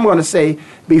league, I'm going to say,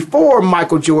 before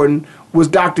Michael Jordan, was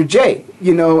Dr. J,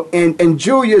 and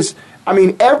Julius. I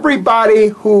mean, everybody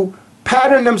who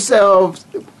patterned themselves,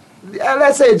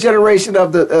 let's say a generation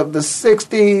of the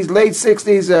 60s, late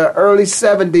 60s, early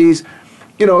 70s,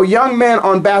 young men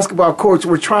on basketball courts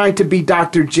were trying to be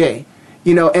Dr. J.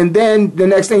 And then the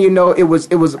next thing it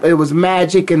was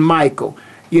Magic and Michael,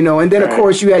 and then of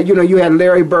course you had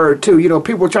Larry Bird too.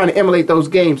 People were trying to emulate those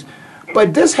games,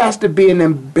 but this has to be an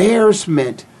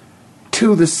embarrassment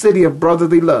to the city of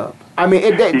brotherly love. I mean,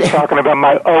 you're talking about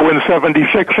my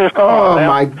 0-76ers. Oh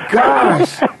my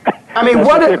gosh! I mean,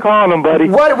 what they're calling them, buddy?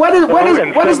 What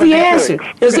is the answer?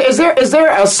 Is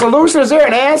there a solution? Is there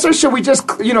an answer? Should we just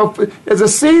is the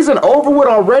season over with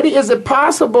already? Is it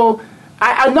possible?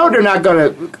 I know they're not going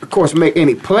to, of course, make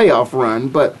any playoff run,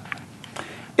 but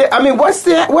I mean, what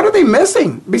are they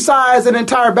missing besides an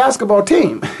entire basketball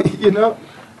team?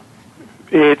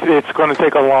 It's going to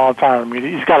take a long time. I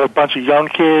mean, he's got a bunch of young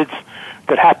kids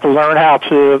that have to learn how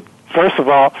to, first of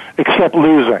all, accept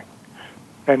losing.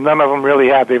 And none of them really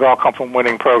have. They've all come from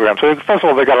winning programs. So first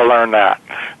of all, they've got to learn that.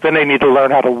 Then they need to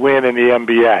learn how to win in the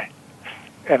NBA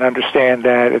and understand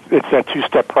that it's that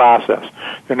two-step process.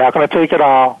 They're not going to take it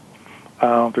all.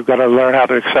 They've got to learn how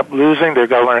to accept losing. They've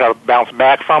got to learn how to bounce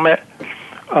back from it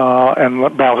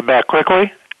and bounce back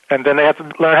quickly. And then they have to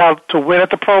learn how to win at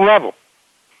the pro level.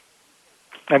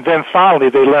 And then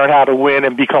finally, they learn how to win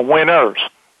and become winners.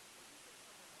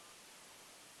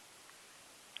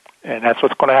 And that's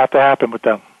what's going to have to happen with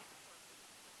them.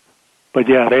 But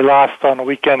yeah, they lost on the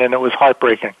weekend, and it was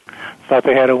heartbreaking. Thought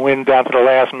they had a win down to the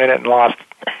last minute and lost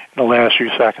in the last few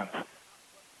seconds.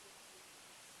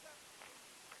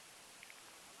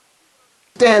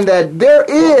 That there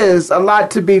is a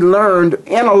lot to be learned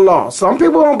in a loss. Some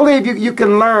people don't believe you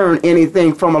can learn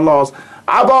anything from a loss.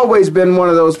 I've always been one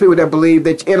of those people that believe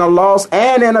that in a loss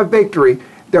and in a victory,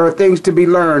 there are things to be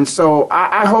learned. So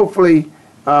I hopefully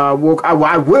I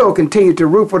will continue to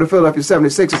root for the Philadelphia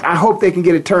 76ers. I hope they can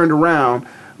get it turned around,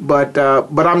 but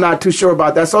I'm not too sure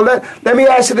about that. So let me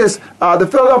ask you this. The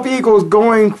Philadelphia Eagles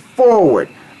going forward,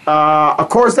 of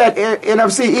course that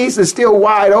NFC East is still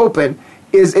wide open.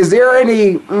 Is there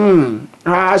any,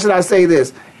 how should I say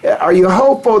this? Are you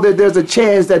hopeful that there's a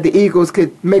chance that the Eagles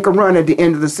could make a run at the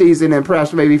end of the season and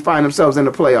perhaps maybe find themselves in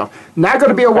the playoff? Not going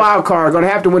to be a wild card, going to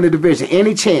have to win the division.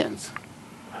 Any chance?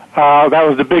 That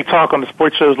was the big talk on the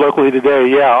sports shows locally today,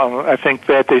 yeah. I think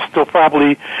that they still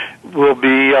probably will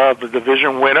be the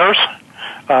division winners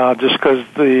just because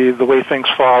the way things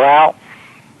fall out.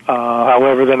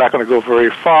 However, they're not going to go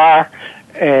very far,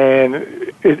 and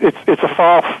it's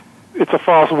a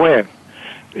false win.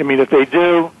 I mean, if they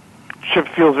do, Chip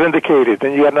feels vindicated.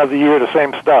 Then you got another year of the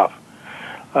same stuff.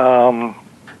 So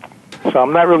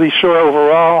I'm not really sure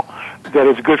overall that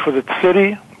it's good for the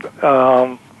city.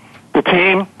 The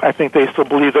team, I think they still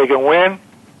believe they can win.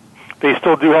 They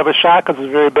still do have a shot because it's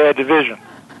a very bad division.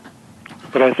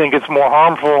 But I think it's more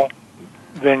harmful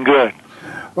than good.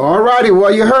 All righty.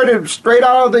 Well, you heard it straight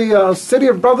out of the city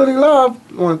of brotherly love.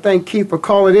 I want to thank Keith for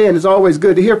calling in. It's always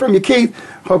good to hear from you, Keith.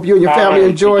 Hope you and your family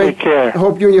enjoy. Take care.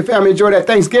 Hope you and your family enjoy that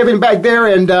Thanksgiving back there.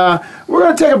 And we're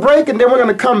going to take a break, and then we're going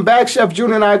to come back. Chef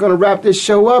Junior and I are going to wrap this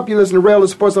show up. You listen to Rail to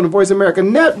Sports on the Voice America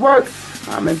Network.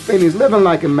 I'm in Phoenix, living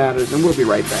like it matters, and we'll be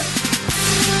right back.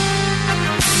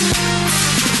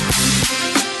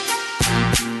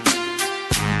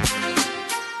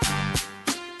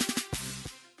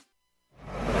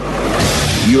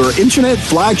 Your internet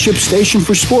flagship station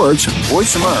for sports,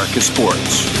 Voice America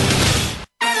Sports.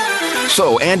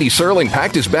 So Andy Serling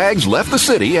packed his bags, left the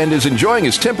city, and is enjoying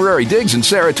his temporary digs in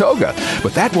Saratoga.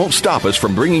 But that won't stop us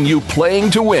from bringing you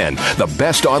Playing to Win, the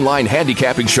best online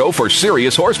handicapping show for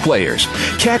serious horse players.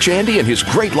 Catch Andy and his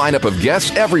great lineup of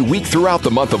guests every week throughout the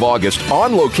month of August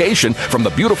on location from the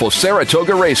beautiful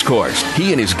Saratoga Racecourse.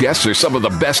 He and his guests are some of the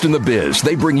best in the biz.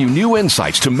 They bring you new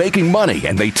insights to making money,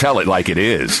 and they tell it like it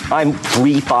is. I'm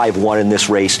 3-5-1 in this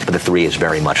race, but the 3 is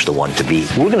very much the one to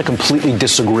beat. We're going to completely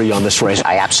disagree on this race.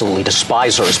 I absolutely despise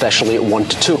her, especially at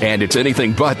 1-2. And it's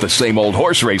anything but the same old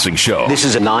horse racing show. This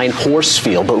is a 9-horse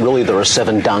field, but really there are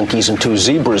 7 donkeys and 2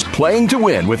 zebras. Playing to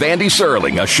Win with Andy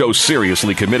Serling, a show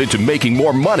seriously committed to making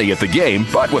more money at the game,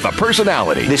 but with a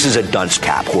personality. This is a dunce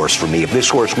cap horse for me. If this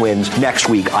horse wins, next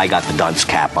week I got the dunce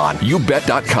cap on.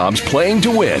 YouBet.com's Playing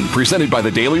to Win, presented by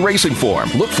the Daily Racing Form.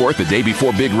 Look for it the day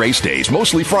before big race days,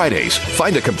 mostly Fridays.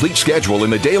 Find a complete schedule in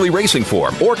the Daily Racing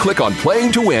Form or click on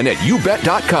Playing to Win at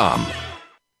YouBet.com.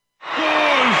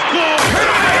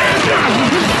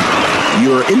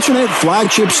 Your internet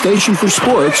flagship station for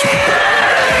sports,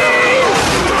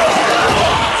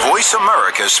 Voice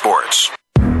America Sports.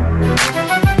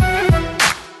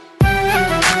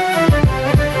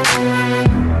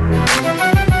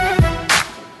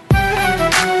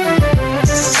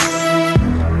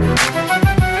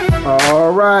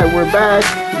 All right, we're back.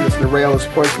 This is the Rail of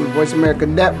Sports from the Voice America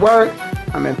Network.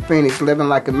 I'm in Phoenix, living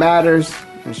like it matters.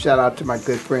 And shout out to my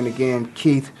good friend again,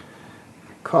 Keith,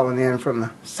 calling in from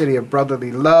the city of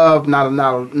brotherly love. Not a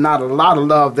lot of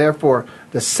love there for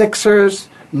the Sixers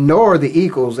nor the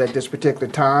Eagles at this particular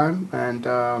time. And,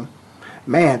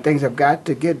 man, things have got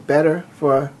to get better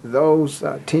for those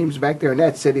teams back there in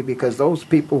that city, because those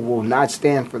people will not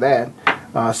stand for that.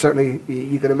 Certainly,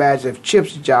 you can imagine if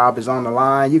Chip's job is on the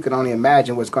line, you can only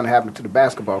imagine what's going to happen to the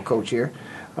basketball coach here.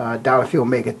 Doubt if he'll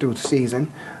make it through the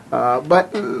season.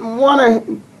 But want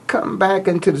to come back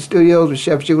into the studios with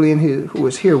Chef Julian, who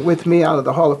is here with me out of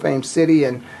the Hall of Fame city.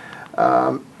 And,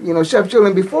 Chef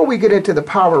Julian, before we get into the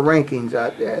power rankings,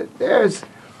 there's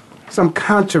some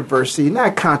controversy,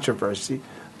 not controversy,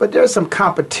 but there's some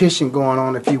competition going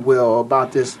on, if you will,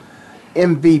 about this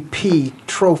MVP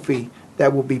trophy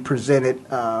that will be presented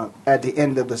at the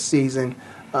end of the season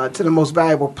to the most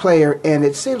valuable player. And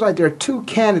it seems like there are 2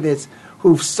 candidates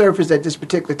who've surfaced at this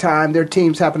particular time. Their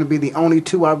teams happen to be the only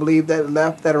 2, I believe, that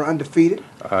left that are undefeated.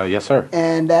 Yes, sir.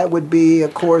 And that would be,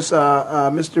 of course,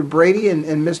 Mr. Brady and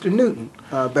Mr. Newton,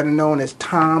 better known as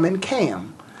Tom and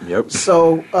Cam. Yep.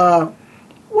 So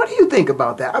what do you think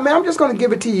about that? I mean, I'm just going to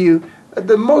give it to you.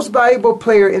 The most valuable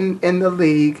player in the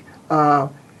league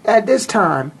at this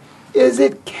time, is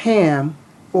it Cam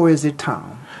or is it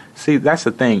Tom? See, that's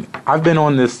the thing. I've been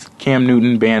on this Cam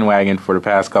Newton bandwagon for the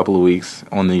past couple of weeks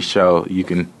on the show. You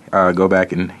can go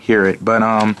back and hear it.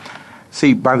 But,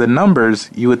 see, by the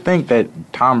numbers, you would think that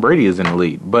Tom Brady is in the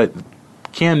lead. But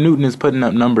Cam Newton is putting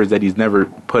up numbers that he's never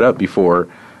put up before.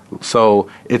 So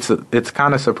it's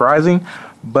kind of surprising.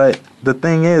 But the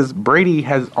thing is, Brady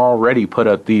has already put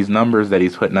up these numbers that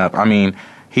he's putting up. I mean,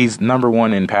 he's number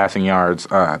 1 in passing yards,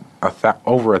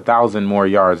 over 1,000 more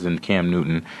yards than Cam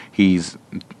Newton. He's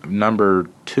number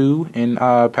 2 in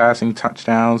passing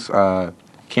touchdowns.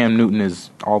 Cam Newton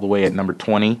is all the way at number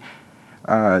 20.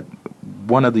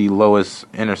 One of the lowest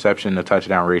interception to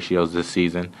touchdown ratios this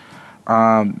season.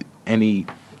 And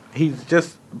he's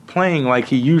just playing like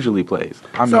he usually plays.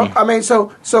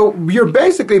 So you're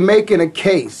basically making a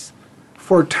case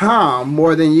for Tom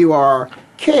more than you are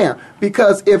Cam,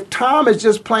 because if Tom is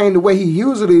just playing the way he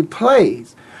usually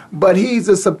plays, but he's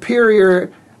a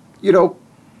superior,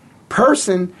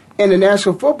 person in the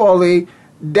National Football League,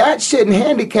 that shouldn't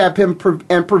handicap him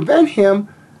and prevent him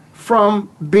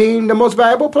from being the most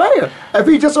valuable player. If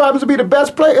he just so happens to be the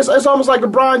best player, it's almost like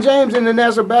LeBron James in the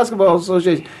National Basketball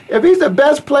Association. If he's the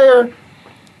best player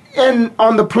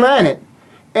on the planet,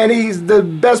 and he's the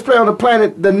best player on the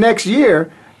planet the next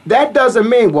year, that doesn't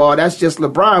mean, well, that's just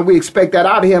LeBron. We expect that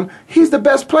out of him. He's the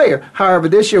best player. However,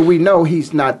 this year we know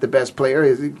he's not the best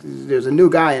player. There's a new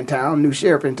guy in town, new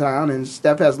sheriff in town, and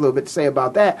Steph has a little bit to say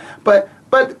about that.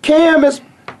 But Cam is,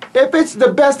 if it's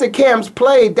the best that Cam's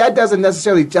played, that doesn't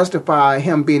necessarily justify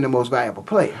him being the most valuable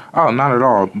player. Oh, not at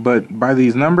all. But by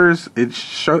these numbers, it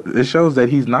shows that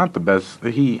he's not the best.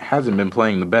 He hasn't been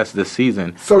playing the best this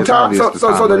season. So Tom,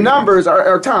 so the numbers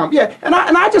are Tom. Yeah, and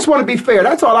I just want to be fair.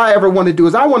 That's all I ever want to do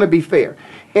is I want to be fair.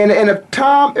 And if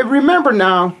Tom, remember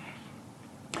now,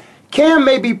 Cam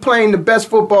may be playing the best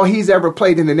football he's ever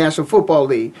played in the National Football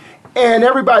League, and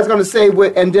everybody's going to say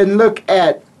and then look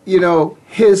at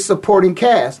his supporting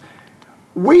cast.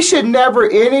 we should never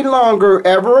any longer,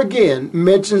 ever again,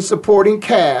 mention supporting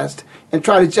cast and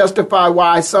try to justify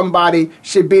why somebody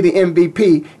should be the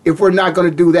MVP if we're not going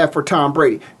to do that for Tom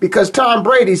Brady. Because Tom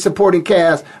Brady's supporting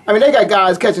cast, I mean, they got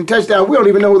guys catching touchdowns. We don't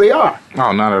even know who they are.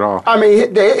 Oh, not at all. I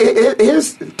mean,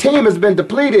 his team has been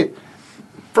depleted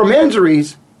from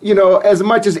injuries, as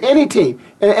much as any team.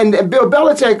 And Bill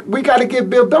Belichick, we got to give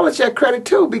Bill Belichick credit,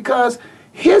 too, because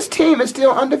his team is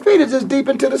still undefeated this deep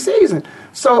into the season.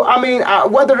 So, I mean,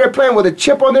 whether they're playing with a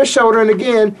chip on their shoulder, and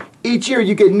again, each year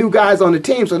you get new guys on the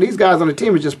team, so these guys on the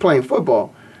team are just playing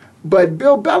football. But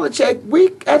Bill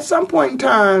Belichick, at some point in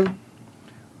time,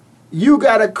 you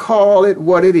got to call it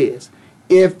what it is.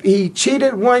 If he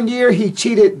cheated one year, he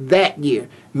cheated that year.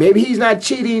 Maybe he's not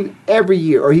cheating every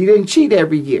year, or he didn't cheat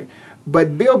every year.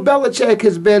 But Bill Belichick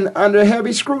has been under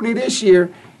heavy scrutiny this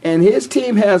year, and his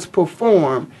team has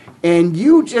performed. And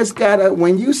you just gotta,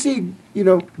 when you see,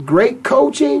 great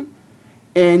coaching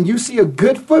and you see a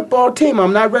good football team,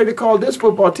 I'm not ready to call this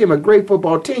football team a great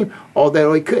football team,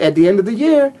 although it could, at the end of the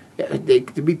year, they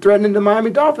could be threatening the Miami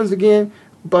Dolphins again.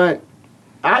 But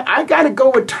I got to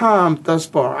go with Tom thus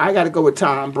far. I got to go with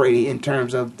Tom Brady in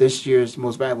terms of this year's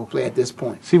most valuable player at this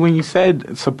point. See, when you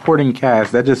said supporting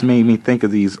cast, that just made me think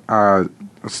of these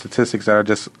statistics that I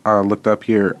just looked up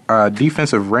here.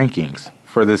 Defensive rankings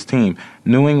for this team.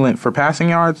 New England, for passing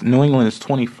yards, New England is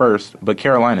 21st, but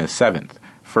Carolina is 7th.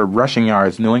 For rushing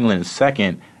yards, New England is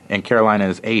 2nd, and Carolina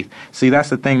is 8th. See, that's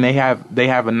the thing. They have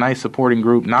a nice supporting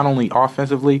group, not only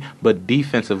offensively, but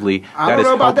defensively, that is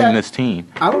helping this team.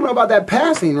 I don't know about that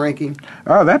passing ranking.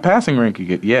 Oh, that passing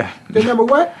ranking, yeah. They're number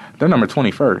what? They're number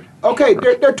 21st. Okay,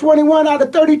 they're 21 out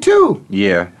of 32.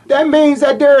 Yeah. That means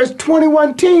that there's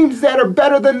 21 teams that are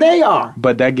better than they are.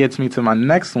 But that gets me to my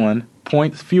next one.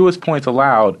 Fewest points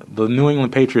allowed, the New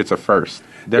England Patriots are first.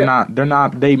 They're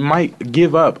not. They might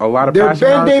give up a lot of passing yards.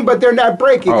 They're bending, but they're not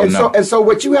breaking. Oh, and so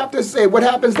what you have to say, what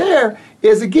happens there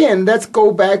is, again, let's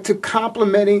go back to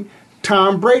complimenting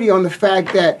Tom Brady on the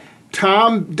fact that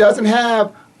Tom doesn't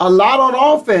have a lot on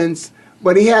offense,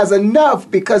 but he has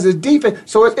enough because his defense.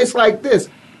 So it's like this.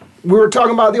 We were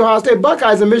talking about the Ohio State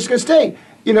Buckeyes and Michigan State.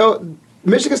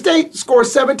 Michigan State scored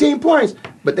 17 points,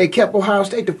 but they kept Ohio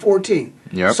State to 14.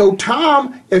 Yep. So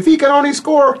Tom, if he can only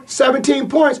score 17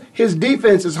 points, his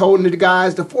defense is holding the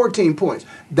guys to 14 points.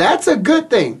 That's a good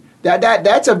thing.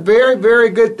 That's a very, very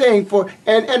good thing for.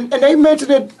 And they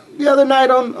mentioned it the other night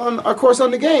on of course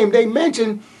on the game. They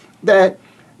mentioned that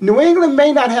New England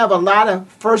may not have a lot of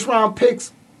first round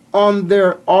picks on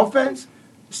their offense.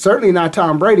 Certainly not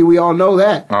Tom Brady. We all know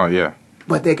that. Oh yeah.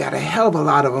 But they got a hell of a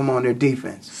lot of them on their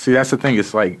defense. See, that's the thing.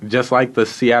 It's like just like the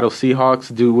Seattle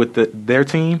Seahawks do with their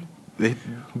team.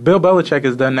 Bill Belichick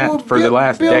has done that for the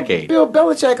last decade. Bill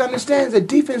Belichick understands that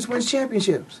defense wins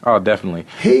championships. Oh, definitely.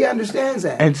 He understands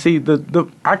that. And see,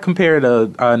 I compare the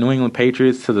New England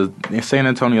Patriots to the San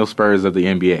Antonio Spurs of the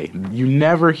NBA. You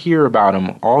never hear about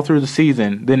them all through the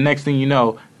season. Then next thing you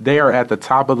know, they are at the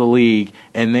top of the league,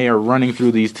 and they are running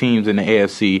through these teams in the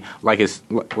AFC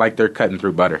like they're cutting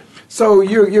through butter. So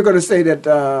you're going to say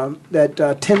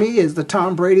that Timmy is the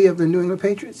Tom Brady of the New England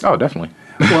Patriots? Oh, definitely.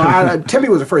 Well, Timmy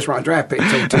was a first-round draft pick,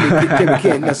 so Timmy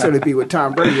can't necessarily be what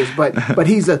Tom Brady is. But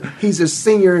he's a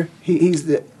senior. He's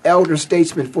the elder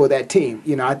statesman for that team.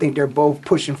 I think they're both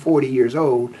pushing 40 years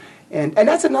old, and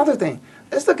that's another thing.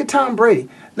 Let's look at Tom Brady.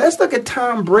 Let's look at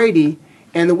Tom Brady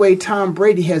and the way Tom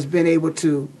Brady has been able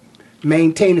to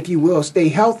maintain, if you will, stay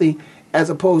healthy, as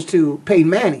opposed to Peyton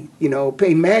Manning.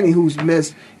 Peyton Manning, who's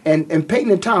missed, and Peyton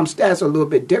and Tom's stats are a little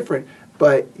bit different.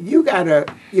 But you gotta,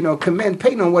 commend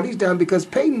Peyton on what he's done, because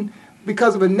Peyton,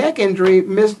 because of a neck injury,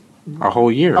 missed a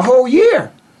whole year.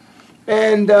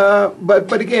 And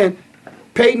but again,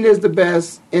 Peyton is the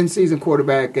best in-season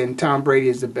quarterback, and Tom Brady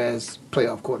is the best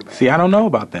playoff quarterback. See, I don't know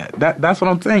about that. That's what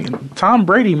I'm thinking. Tom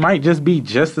Brady might just be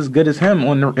just as good as him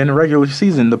in the regular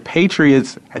season. The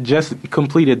Patriots just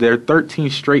completed their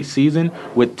 13th straight season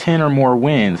with 10 or more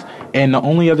wins, and the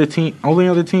only other team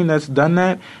that's done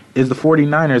that is the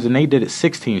 49ers, and they did it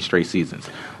 16 straight seasons.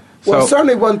 Well,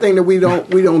 certainly one thing that we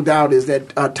don't doubt is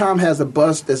that Tom has a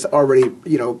bus that's already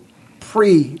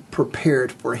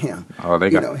pre-prepared for him. Oh,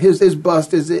 his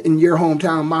bust is in your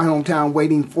hometown, my hometown,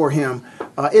 waiting for him.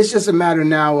 It's just a matter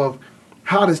now of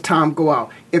how does Tom go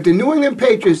out. If the New England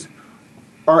Patriots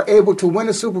are able to win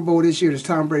a Super Bowl this year, does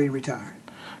Tom Brady retire?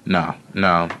 No.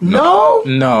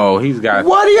 No, he's got.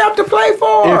 What do you have to play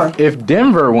for? If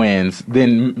Denver wins,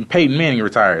 then Peyton Manning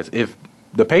retires. If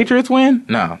the Patriots win,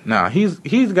 no,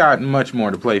 he's got much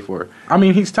more to play for. I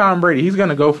mean, he's Tom Brady. He's going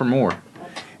to go for more.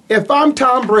 If I'm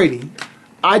Tom Brady,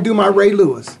 I do my Ray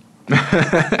Lewis.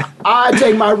 I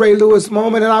take my Ray Lewis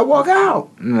moment and I walk out.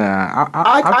 Nah,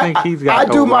 I think he's got.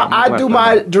 I do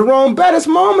my Jerome Bettis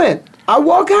moment. I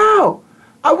walk out.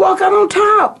 I walk out on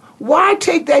top. Why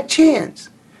take that chance?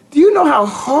 Do you know how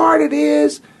hard it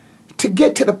is to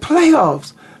get to the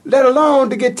playoffs, let alone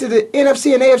to get to the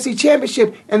NFC and AFC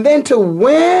championship, and then to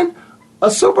win a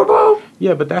Super Bowl?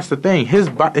 Yeah, but that's the thing.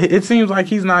 It seems like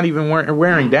he's not even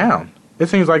wearing down. It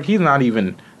seems like he's not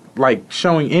even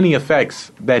showing any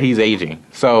effects that he's aging.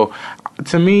 So,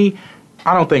 to me,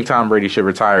 I don't think Tom Brady should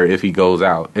retire if he goes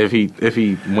out, if he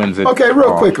wins it. Okay,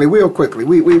 real quickly.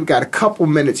 We've got a couple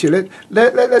minutes here.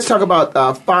 Let's talk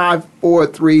about 5, 4,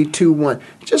 3, 2, 1.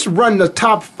 Just run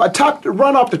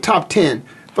run off the top 10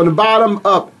 from the bottom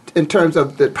up in terms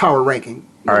of the power ranking.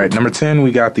 All right, number 10,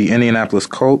 we got the Indianapolis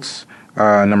Colts.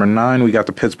 Number 9, we got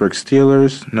the Pittsburgh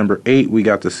Steelers. Number 8, we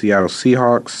got the Seattle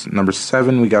Seahawks. Number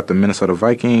 7, we got the Minnesota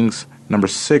Vikings. Number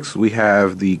 6, we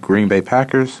have the Green Bay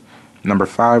Packers. Number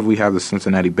 5, we have the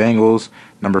Cincinnati Bengals.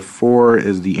 Number 4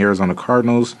 is the Arizona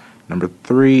Cardinals. Number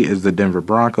 3 is the Denver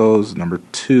Broncos. Number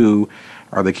 2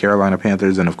 are the Carolina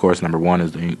Panthers. And, of course, number 1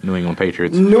 is the New England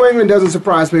Patriots. New England doesn't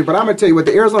surprise me, but I'm going to tell you what,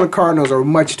 the Arizona Cardinals are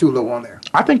much too low on there.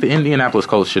 I think the Indianapolis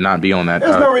Colts should not be on that.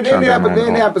 There's no reason the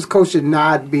Indianapolis Colts should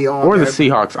not be on or there. The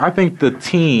Seahawks. I think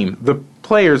the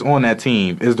players on that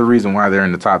team is the reason why they're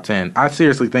in the top 10. I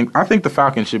think the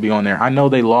Falcons should be on there. I know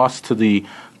they lost to the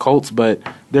Colts, but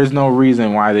there's no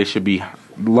reason why they should be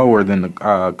lower than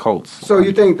the Colts. So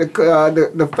you think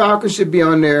the Falcons should be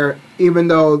on there even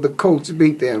though the Colts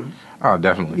beat them? Oh,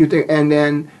 definitely. You think? And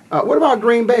then what about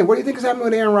Green Bay? What do you think is happening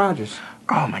with Aaron Rodgers?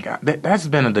 Oh, my God. That's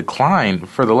been a decline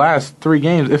for the last 3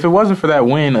 games. If it wasn't for that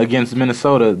win against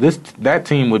Minnesota, that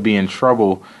team would be in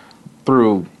trouble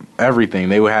through everything.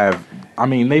 They would have – I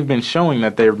mean, they've been showing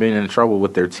that they've been in trouble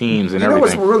with their teams and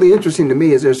everything. You know what's really interesting to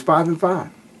me is there's 5 and 5.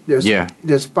 There's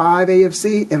 5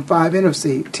 AFC and 5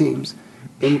 NFC teams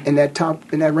in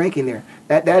that ranking there.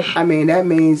 That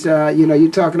means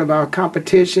you're talking about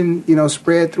competition,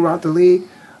 spread throughout the league.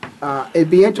 It'd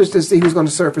be interesting to see who's going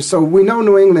to surface. So we know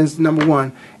New England's number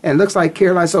 1, and it looks like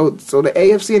Carolina. So the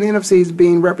AFC and NFC is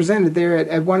being represented there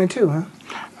at 1 and 2,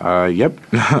 huh? Yep.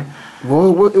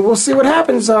 We'll see what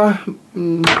happens.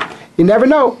 You never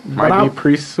know. Might be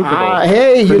pre-Super Bowl.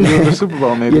 Hey, the Super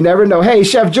Bowl, maybe. You never know. Hey,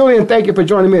 Chef Julian, thank you for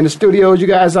joining me in the studios. You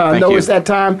guys know it's that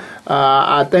time.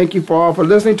 I thank you for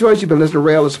listening to us. You've been listening to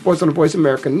Ray Ellis Sports on the Voice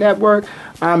America Network.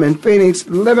 I'm in Phoenix,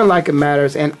 living like it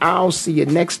matters, and I'll see you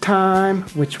next time,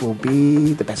 which will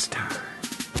be the best time.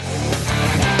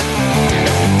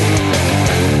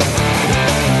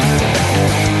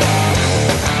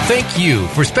 Thank you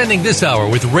for spending this hour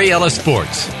with Ray Ellis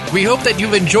Sports. We hope that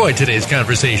you've enjoyed today's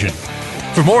conversation.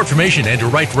 For more information and to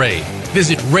write Ray,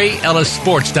 visit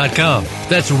RayEllisSports.com.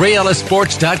 That's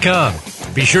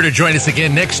RayEllisSports.com. Be sure to join us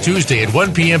again next Tuesday at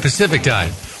 1 p.m. Pacific Time,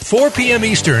 4 p.m.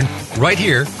 Eastern, right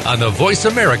here on the Voice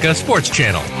America Sports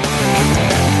Channel.